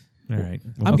 this is. All right.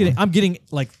 I'm getting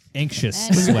like anxious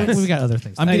Anyway. sweats. We got other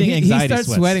things. I'm Hey, getting he anxiety starts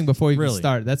sweats. sweating before we even Really.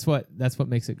 start. That's what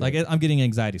makes it Like great. I'm getting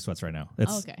anxiety sweats right now.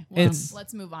 It's Okay. Well, It's-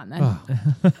 let's move on then.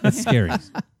 it's scary.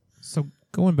 So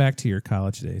going back to your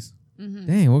college days,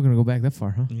 Dang, we're gonna go back that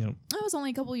far, huh? you know, That was only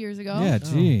a couple years ago. Yeah,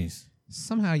 jeez.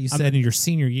 somehow you said in your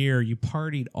senior year you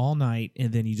partied all night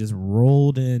and then you just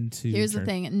rolled into. Here's the church.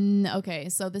 thing. Okay,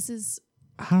 so this is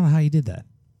I don't know how you did that.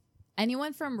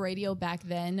 anyone from radio back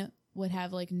then would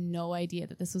have like no idea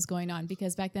that this was going on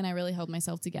because back then I really held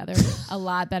myself together a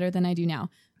lot better than I do now.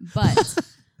 But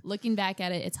looking back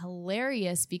at it, it's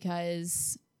hilarious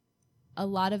because a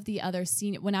lot of the other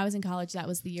when I was in college, that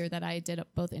was the year that I did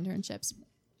both internships.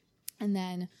 And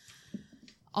then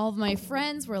all of my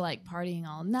friends were like partying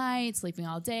all night, sleeping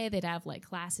all day. They'd have like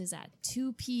classes at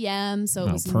 2 p.m. So it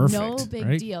Oh, was no perfect, big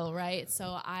right? deal, right? So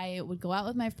I would go out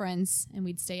with my friends and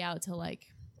we'd stay out till like,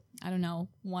 I don't know,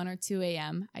 1 or 2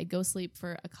 a.m. I'd go sleep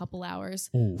for a couple hours,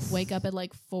 wake up at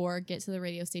like 4, get to the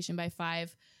radio station by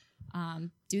 5,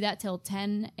 do that till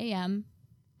 10 a.m.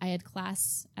 I had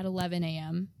class at 11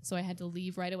 a.m., so I had to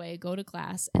leave right away, go to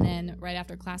class, and then right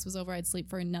after class was over, I'd sleep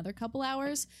for another couple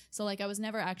hours. So like I was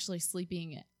never actually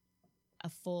sleeping a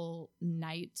full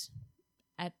night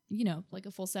at, like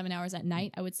a full 7 hours at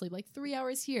night. I would sleep like 3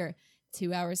 hours here,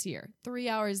 2 hours here, 3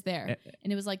 hours there.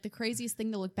 And it was like the craziest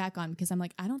thing to look back on because I'm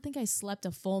like, I don't think I slept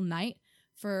a full night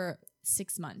for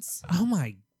 6 months. Oh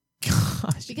my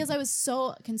gosh! Because I was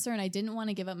so concerned. I didn't want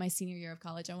to give up my senior year of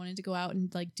college. I wanted to go out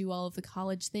and like do all of the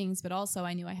college things, but also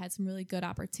I knew I had some really good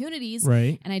opportunities,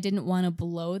 Right. and I didn't want to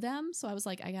blow them. So I was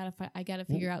like, I gotta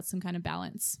figure out some kind of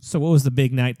balance. So what was the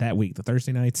big night that week? The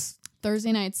Thursday nights.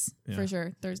 Thursday nights Yeah. for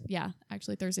sure.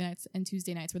 Actually Thursday nights and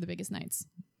Tuesday nights were the biggest nights.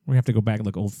 We have to go back and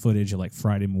look old footage of like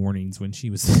Friday mornings when she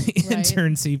was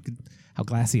intern, see how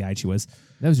glassy eyed she was.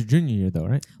 That was your junior year, though,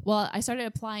 right? Well, I started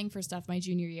applying for stuff my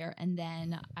junior year, and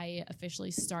then I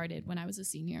officially started when I was a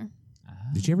senior.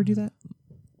 Did you ever do that?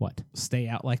 What? Stay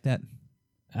out like that?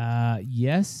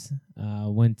 Yes.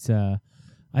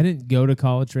 I didn't go to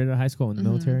college right out of high school in the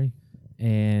military,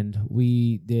 and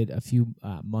we did a few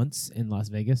months in Las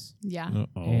Vegas. Yeah.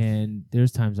 Uh-oh. And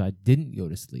there's times I didn't go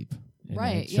to sleep. And I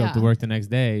Right, show up to yeah. work the next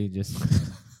day, just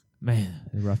man,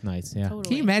 rough nights. Yeah. Totally.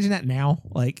 Can you imagine that now?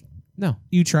 Like No.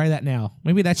 you try that now.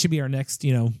 Maybe that should be our next,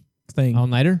 thing. All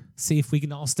nighter. See if we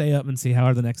can all stay up and see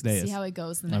how the next day See is. how it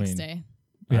goes the I next mean, day.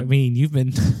 I mean, you've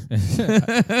been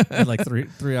I had like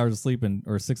three hours of sleep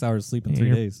or 6 hours of sleep in 3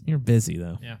 you're, days. You're busy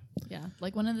though. Yeah. Yeah.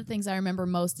 Like one of the things I remember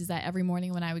most is that every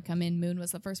morning when I would come in, Moon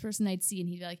was the first person I'd see, and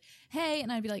he'd be like, "Hey,"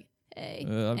 and I'd be like, "Hey,"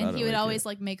 I'm and not he would awake always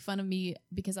like make fun of me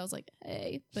because I was like,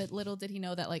 "Hey," but little did he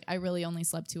know that like I really only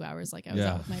slept 2 hours. Like I was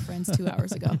Yeah. out with my friends 2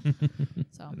 hours ago.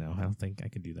 So No, I don't think I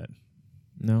could do that.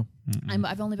 No.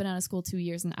 I've only been out of school 2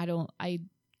 years, and I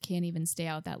can't even stay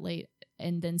out that late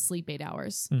and then sleep 8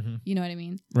 hours. You know what I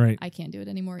mean? Right. I can't do it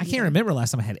anymore. I can't either. remember last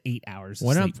time I had 8 hours of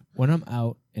When sleep. I'm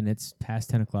out and it's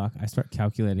past 10 o'clock, I start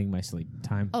calculating my sleep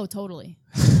time. Oh, totally.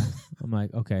 I'm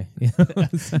like, okay.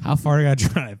 How far I gotta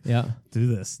drive? Yeah. Do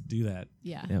this, do that.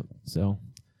 Yeah. Yep. So,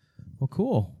 well,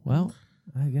 cool. Well,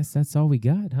 I guess that's all we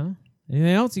got, huh?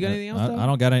 Anything else? You got anything else? I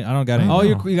don't got any. I don't got any.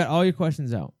 You got all your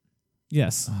questions out.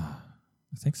 Yes. I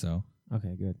think so.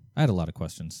 Okay, good. I had a lot of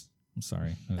questions. I'm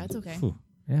sorry. That's okay. Phew.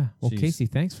 Yeah. Well, Jeez. Casey,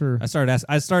 thanks for. I started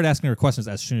asking her questions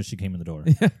as soon as she came in the door.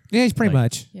 Yeah, he's pretty Like-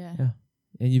 much. Yeah. Yeah.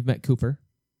 And you've met Cooper.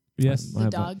 Yes. The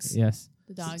dogs. Yes.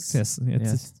 The dogs. Yes.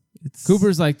 It's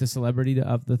Cooper's like the celebrity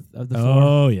of the four.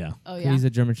 Oh yeah. Oh yeah. He's a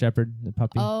German Shepherd, the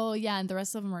puppy. Oh yeah, and the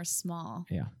rest of them are small.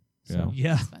 Yeah. Yeah. So,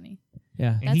 Yeah. That's funny.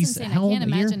 yeah. And That's he's insane. I how old can't a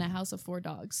year? imagine a house of 4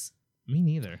 dogs. Me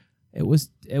neither. It was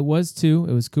two.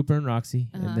 It was Cooper and Roxy,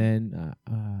 Uh-huh. and then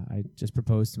I just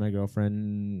proposed to my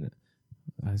girlfriend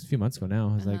a few months ago. Now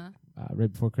it was like Uh-huh.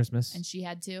 right before Christmas, And she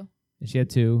had 2. and she had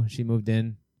 2. She moved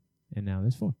in, and now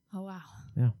there's 4. Oh wow.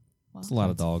 Yeah. Well, It's a lot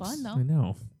of that's dogs. Fun I though.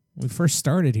 know. When we first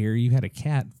started here, you had a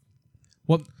cat.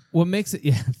 What makes it?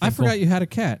 Yeah, I Finkel. forgot you had a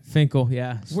cat. Finkel.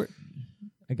 Yeah, Where-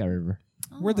 I got rid of her.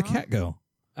 Where'd the Aw. cat go?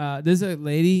 There's a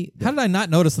lady. How did I not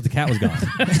notice that the cat was gone?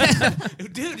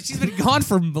 Dude, she's been gone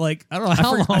for like I don't know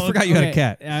how long. I forgot you had a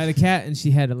cat. I had a cat, and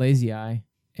she had a lazy eye.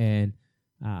 And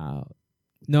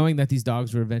knowing that these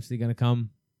dogs were eventually going to come,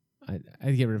 I had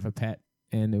to get rid of a pet.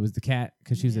 And it was the cat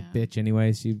because she was a Yeah. bitch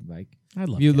anyway. She like I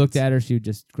love if you looked cats. at her, she would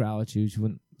just growl at you. She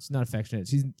wouldn't. She's not affectionate.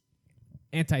 She's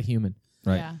anti-human.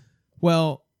 Right. Yeah.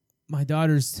 Well, my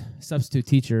daughter's substitute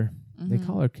teacher, they Mhm.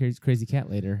 call her crazy cat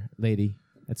lady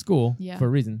at school Yeah. for a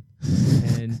reason.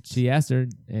 And she asked her,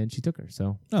 and she took her.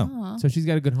 So Aw. so she's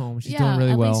got a good home. She's yeah, doing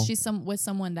really at well. least she's with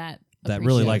someone that really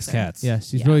appreciates likes her. cats. Yeah,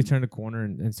 she's Yeah. really turned a corner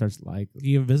and starts like. Do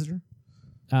you have a visitor?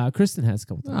 Kristen has a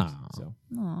couple times. Aw. So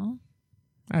Aw.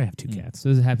 I have 2 cats.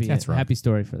 there's a happy Cats rock. happy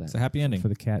story for that. It's a happy ending. for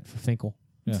the cat for Finkel.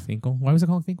 Yeah. Finkel. Why was it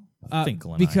called Finkel?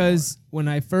 Finkel and Because when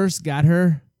I first got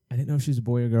her, I didn't know if she was a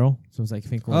boy or girl, so it was like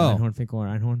Finkel Oh. or Einhorn, Finkel or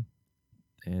Einhorn.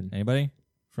 And Anybody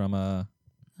from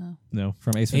No.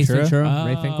 from Ace Ace Ventura? Ventura,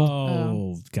 Ray Finkel.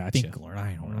 Oh, gotcha. Finkel or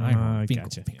Einhorn. Finkel,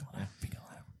 Gotcha. Finkel, Finkel.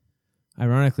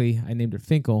 Ironically, I named her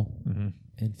Finkel, Mm-hmm.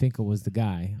 and Finkel was the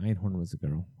guy. Einhorn was the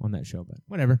girl on that show, but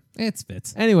whatever. It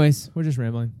fits. Anyways, we're just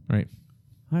rambling. Right.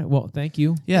 All right. Well, thank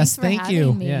you. Yes, Thanks for thank you.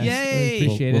 having me. Yes, really Yay.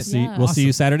 appreciate We'll it. see. Yeah. We'll see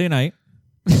you Saturday night.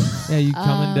 Yeah, you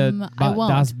coming to I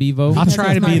won't. Das Bevo? I'll Because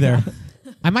try it's to be my- there.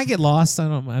 I might get lost. I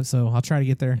don't. So I'll try to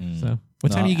get there. Mm. So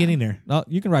what time No. are you getting there? No,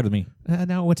 you can ride with me.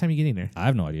 No, what time are you getting there? I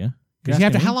have no idea. Because you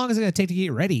have to. asking How me? long is it going to take to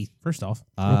get ready? First off,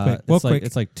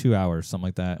 It's like 2 hours, something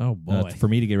like that. Oh, boy. for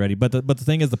me to get ready. But the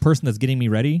thing is, the person that's getting me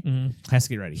ready, has to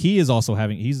get ready. he is also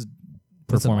he's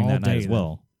performing all that night day as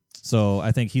well. So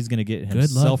I think he's going to get luck,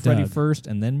 himself ready Doug. first,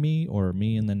 and then me, or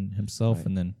me and then himself, Right.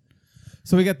 and then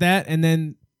So we got that, and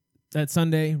then that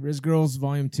Sunday, Riz Girls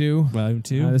Volume 2. Volume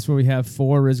 2. This is where we have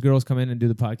 4 Riz Girls come in and do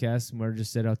the podcast, and we're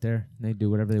just sit out there and they do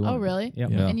whatever they want. Oh really? Yep.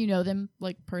 Yeah. And you know them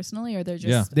like personally, or they're just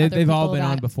Yeah. other They've all people been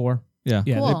on that- before. yeah,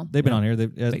 Yeah, Cool. they've been on here.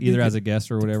 They've They either did as a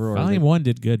guest or whatever. Or Volume 1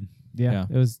 did good. Yeah, Yeah.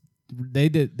 it was. They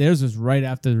did theirs was right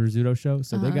after the Rizzuto show,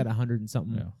 so they Uh-huh. got 100 and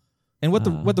something. Yeah. And what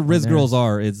the on Riz there. girls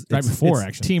are is Right it's- before, it's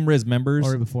actually. Team Riz members,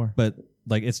 Or before. but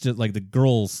like it's just like the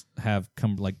girls have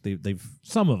come like they've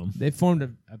Some of them. They formed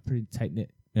a pretty tight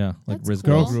knit. yeah like That's Riz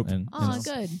cool. girls Group. and Oh, and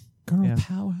good. Girl Yeah.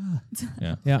 power.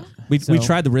 yeah. Yeah, We So-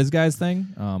 tried the Riz guys thing.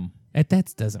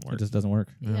 That doesn't It work. just doesn't work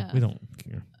No, Yeah. We don't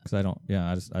care. because I don't. Yeah,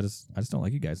 I just don't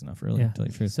like you guys enough. Really, Yeah. to tell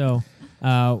you the truth. So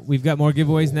we've got more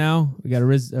giveaways now. We got a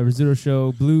Rizzuto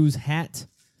show blues hat, some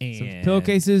And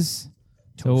pillowcases.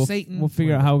 So we'll, Satan. we'll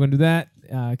figure out how we're gonna do that.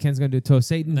 Ken's gonna do Toe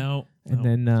Satan. No. And no.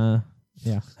 then,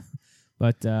 yeah.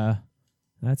 But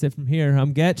that's it from here.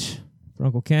 I'm Getch for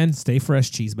Uncle Ken, Stay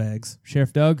fresh, cheese bags.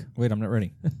 Sheriff Doug, Wait, I'm not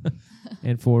ready.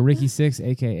 and for Rikki 6,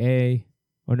 a.k.a.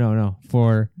 Oh, no.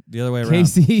 For The other way around.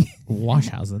 Casey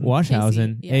Washhausen.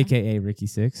 Washhausen, Casey, yeah. a.k.a. Rikki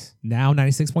 6. Now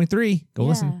 96.3. Go Yeah.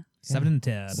 listen. 7 to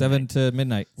 10. 7 to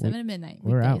midnight 7 to midnight.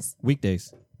 We're out.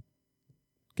 weekdays. weekdays.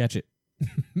 Catch it.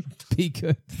 Be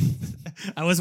good. I was